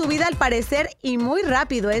rehaciendo su vida al parecer y muy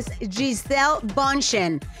rápido es Gisele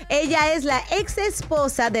Bündchen. Ella es la ex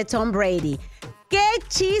esposa de Tom Brady. ¿Qué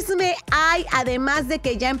chisme hay? Además de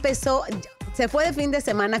que ya empezó... Se fue de fin de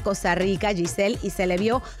semana a Costa Rica, Gisele, y se le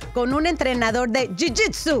vio con un entrenador de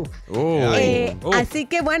Jiu-Jitsu. Así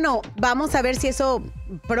que, bueno, vamos a ver si eso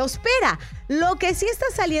prospera. Lo que sí está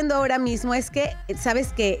saliendo ahora mismo es que,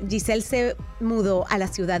 ¿sabes qué? Gisele se mudó a la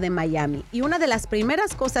ciudad de Miami. Y una de las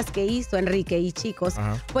primeras cosas que hizo Enrique y chicos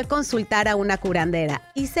fue consultar a una curandera.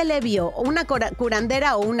 Y se le vio una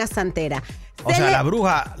curandera o una santera. O sea, la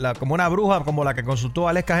bruja, como una bruja como la que consultó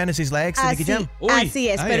a Aleska Genesis, la ex de Nicky Jam. Así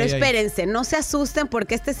es, pero espérense, no se asusten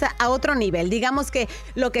porque este es a otro nivel. Digamos que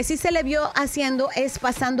lo que sí se le vio haciendo es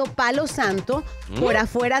pasando palo santo por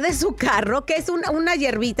afuera de su carro, que es una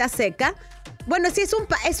hierbita seca. Bueno, sí, es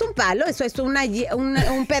un palo, eso es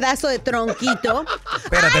un pedazo de tronquito.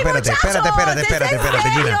 Espérate,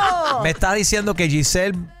 Gina. Me está diciendo que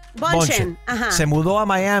Gisele Bündchen se mudó a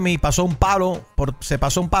Miami y pasó un palo, se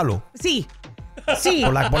pasó un palo. Sí.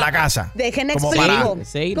 Por la casa. Dejen explico.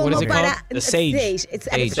 Como para sage.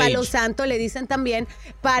 El palo santo le dicen también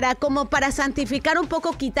para santificar un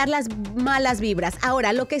poco, quitar las malas vibras.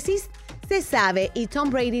 Ahora, lo que sí se sabe, y Tom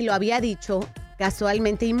Brady lo había dicho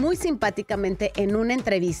casualmente y muy simpáticamente en una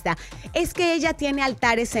entrevista, es que ella tiene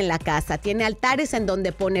altares en la casa, tiene altares en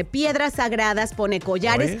donde pone piedras sagradas, pone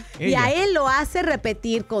collares, y a él lo hace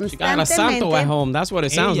repetir constantemente. Santo at home. That's what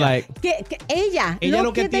it sounds like. Que ella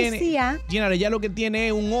lo que decía, Gina, ella lo que tiene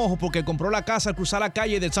es un ojo porque compró la casa al cruzar la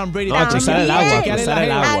calle de Tom Brady. No, cruzar el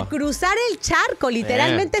agua. Al cruzar el charco,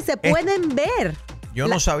 literalmente se pueden ver. Yo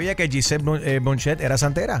no sabía que Gisele Bündchen era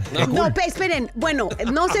santera. No, esperen. Bueno,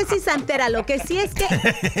 no sé si santera. Lo que sí es que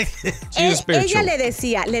ella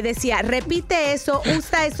le decía, repite eso,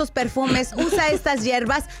 usa estos perfumes, usa estas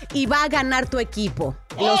hierbas y va a ganar tu equipo.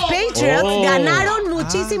 Los Patriots ganaron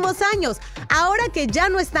muchísimos años. Ahora que ya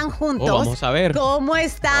no están juntos, vamos a ver ¿cómo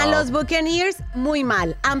están los Buccaneers? Muy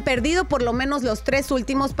mal. Han perdido por lo menos los 3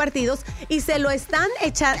 últimos partidos y se lo están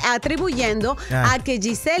atribuyendo a que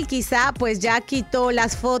Gisele quizá pues ya quitó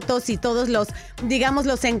las fotos y todos los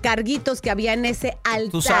encarguitos que había en ese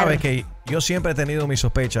altar. Tú sabes que yo siempre he tenido mi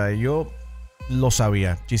sospecha y yo lo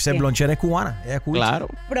sabía. Gisele Bündchen es cubana. Ella es cubana. Claro.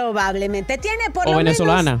 Probablemente tiene por lo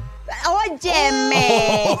venezolana. Menos...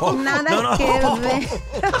 Óyeme, nada que ver.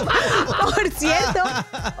 Por cierto,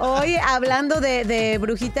 hoy hablando de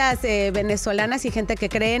brujitas venezolanas y gente que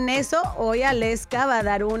cree en eso, hoy Aleska va a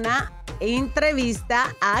dar una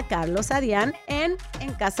entrevista a Carlos Adrián en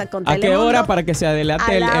Casa con ¿A Telemundo. qué hora para que se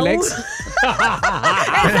adelante el ex?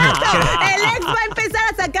 Exacto. El ex va a empezar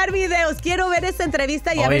a sacar videos. Quiero ver esta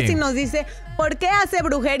entrevista y a ver si nos dice por qué hace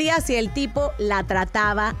brujería si el tipo la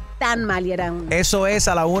trataba tan mal y era un... Eso es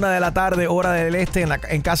a la 1 de la tarde, hora del este,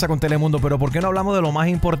 en Casa con Telemundo. Pero ¿por qué no hablamos de lo más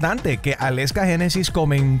importante? Que Aleska Genesis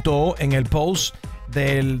comentó en el post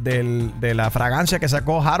de la fragancia que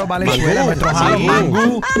sacó Harold Valenzuela, nuestro Harold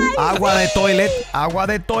Mangú, agua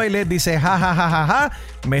de toilet, dice ja,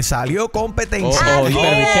 me salió competencia.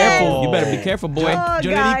 You better be careful, boy.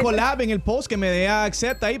 Yo le di collab en el post que me dé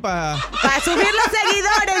accept ahí para subir los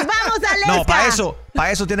seguidores. Vamos, Aleska. No,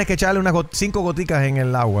 para eso tienes que echarle unas 5 goticas en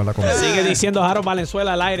el agua. La comida. Sigue diciendo Harold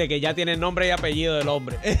Valenzuela al aire que ya tiene nombre y apellido del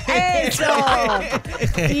hombre. Eso.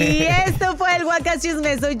 Y esto fue el Waka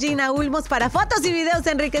Chisme. Soy Gina Ulmos. Para fotos y videos,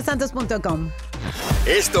 enriquesantos.com.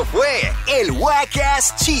 Esto fue el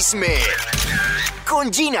Wacas Chisme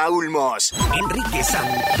con Gina Ulmos, Enrique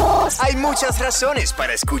Santos. Hay muchas razones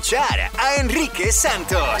para escuchar a Enrique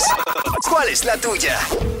Santos. ¿Cuál es la tuya?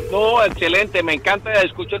 No, excelente, me encanta,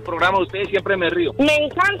 escucho el programa de ustedes, siempre me río. Me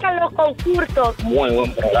encantan los concursos. Muy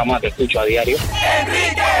buen programa, te escucho a diario.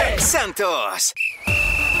 Enrique Santos.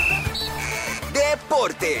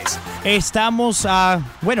 Deportes. Estamos a,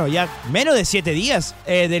 ya menos de 7 días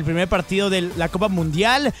del primer partido de la Copa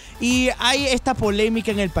Mundial y hay esta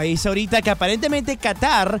polémica en el país ahorita que aparentemente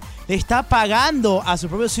Qatar le está pagando a sus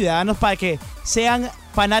propios ciudadanos para que sean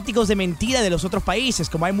fanáticos de mentira de los otros países,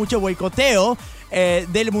 como hay mucho boicoteo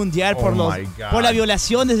del Mundial por la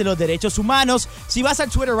violación de los derechos humanos. Si vas al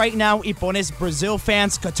Twitter right now y pones Brazil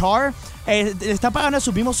fans Qatar, le está pagando a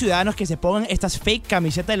sus mismos ciudadanos que se pongan estas fake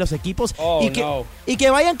camisetas de los equipos y que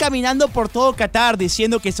vayan caminando por todo Qatar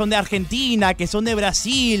diciendo que son de Argentina, que son de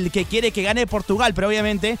Brasil, que quiere que gane Portugal, pero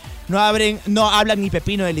obviamente no hablan ni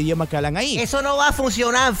pepino del idioma que hablan ahí. Eso no va a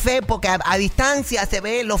funcionar, Fe, porque a distancia se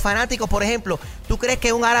ven los fanáticos, por ejemplo. ¿Tú crees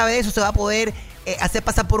que un árabe de eso se va a poder hacer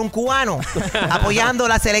pasar por un cubano apoyando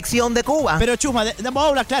la selección de Cuba? Pero Chusma, vamos a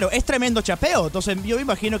hablar claro, es tremendo chapeo. Entonces yo me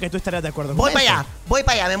imagino que tú estarás de acuerdo con Voy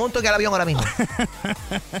para allá, me monto en el avión ahora mismo.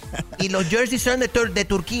 ¿Y los jerseys son de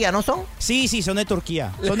Turquía, no son? Sí, son de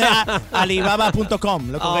Turquía. Son de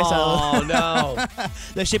Alibaba.com. No.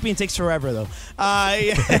 The shipping takes forever, though.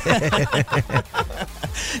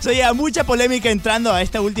 Mucha polémica entrando a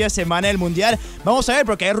esta última semana del Mundial. Vamos a ver,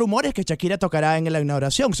 porque hay rumores que Shakira tocará en la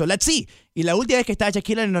inauguración. So, let's see. Y la última vez que estaba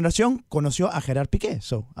Shakira en la inauguración, conoció a Gerard Piqué.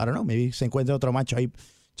 So, I don't know, maybe se encuentra otro macho ahí.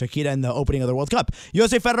 Shakira en the opening of the World Cup. Yo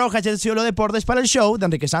soy Fer Rojas y el cielo de deportes para el show de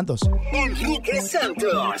Enrique Santos. Enrique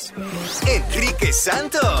Santos. Enrique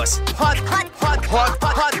Santos.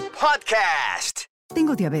 Podcast.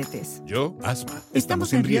 Tengo diabetes. Yo, asma.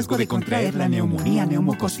 Estamos en riesgo de contraer la neumonía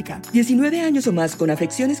neumocócica. 19 años o más con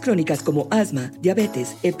afecciones crónicas como asma,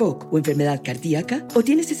 diabetes, EPOC o enfermedad cardíaca, o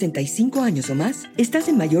tienes 65 años o más, estás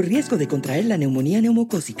en mayor riesgo de contraer la neumonía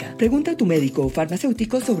neumocócica. Pregunta a tu médico o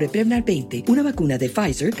farmacéutico sobre Prevnar 20, una vacuna de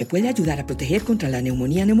Pfizer que puede ayudar a proteger contra la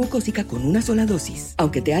neumonía neumocócica con una sola dosis.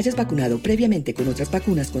 Aunque te hayas vacunado previamente con otras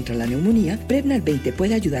vacunas contra la neumonía, Prevnar 20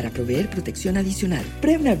 puede ayudar a proveer protección adicional.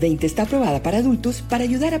 Prevnar 20 está aprobada para adultos para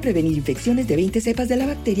ayudar a prevenir infecciones de 20 cepas de la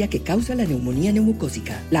bacteria que causa la neumonía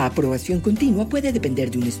neumocócica. La aprobación continua puede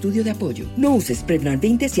depender de un estudio de apoyo. No uses Prevnar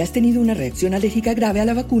 20 si has tenido una reacción alérgica grave a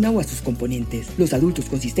la vacuna o a sus componentes. Los adultos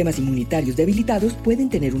con sistemas inmunitarios debilitados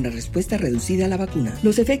pueden tener una respuesta reducida a la vacuna.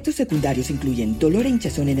 Los efectos secundarios incluyen dolor e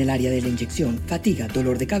hinchazón en el área de la inyección, fatiga,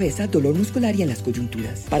 dolor de cabeza, dolor muscular y en las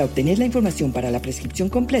coyunturas. Para obtener la información para la prescripción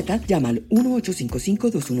completa, llama al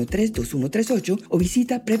 1-855-213-2138 o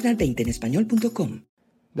visita Prevnar20enespañol.com.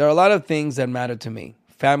 There are a lot of things that matter to me.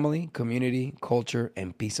 Family, community, culture,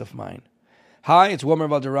 and peace of mind. Hi, it's Wilmer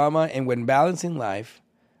Valderrama, and when balancing life,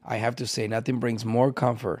 I have to say nothing brings more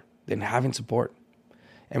comfort than having support.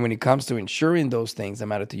 And when it comes to ensuring those things that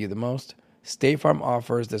matter to you the most, State Farm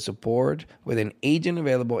offers the support with an agent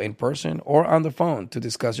available in person or on the phone to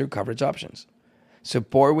discuss your coverage options.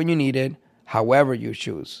 Support when you need it, however you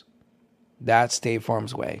choose. That's State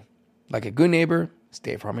Farm's way. Like a good neighbor,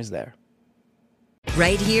 State Farm is there.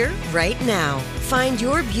 Right here, right now. Find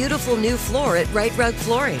your beautiful new floor at Right Rug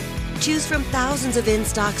Flooring. Choose from thousands of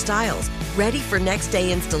in-stock styles, ready for next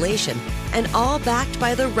day installation, and all backed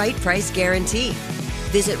by the right price guarantee.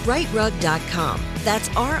 Visit rightrug.com. That's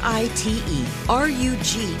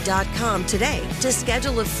RITERUG.com today to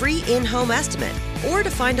schedule a free in-home estimate or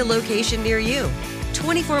to find a location near you.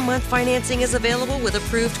 24-month financing is available with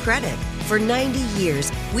approved credit. For 90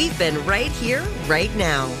 years, we've been right here, right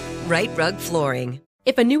now. Right Rug Flooring.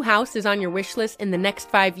 If a new house is on your wish list in the next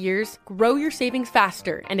 5 years, grow your savings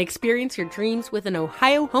faster and experience your dreams with an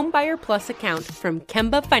Ohio Homebuyer Plus account from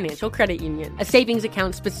Kemba Financial Credit Union. A savings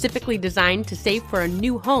account specifically designed to save for a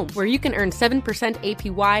new home where you can earn 7%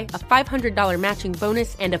 APY, a $500 matching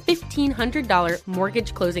bonus, and a $1,500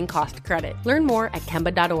 mortgage closing cost credit. Learn more at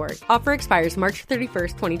Kemba.org. Offer expires March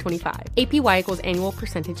 31st, 2025. APY equals annual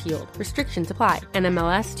percentage yield. Restrictions apply.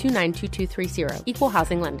 NMLS 292230. Equal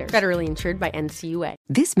housing lender. Federally insured by NCUA.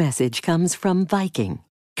 This message comes from Viking,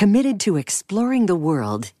 committed to exploring the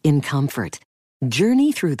world in comfort.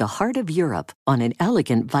 Journey through the heart of Europe on an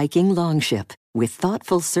elegant Viking longship with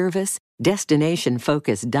thoughtful service,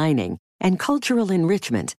 destination-focused dining, and cultural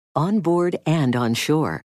enrichment on board and on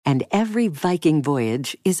shore. And every Viking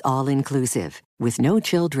voyage is all-inclusive, with no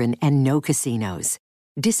children and no casinos.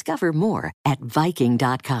 Discover more at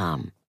Viking.com.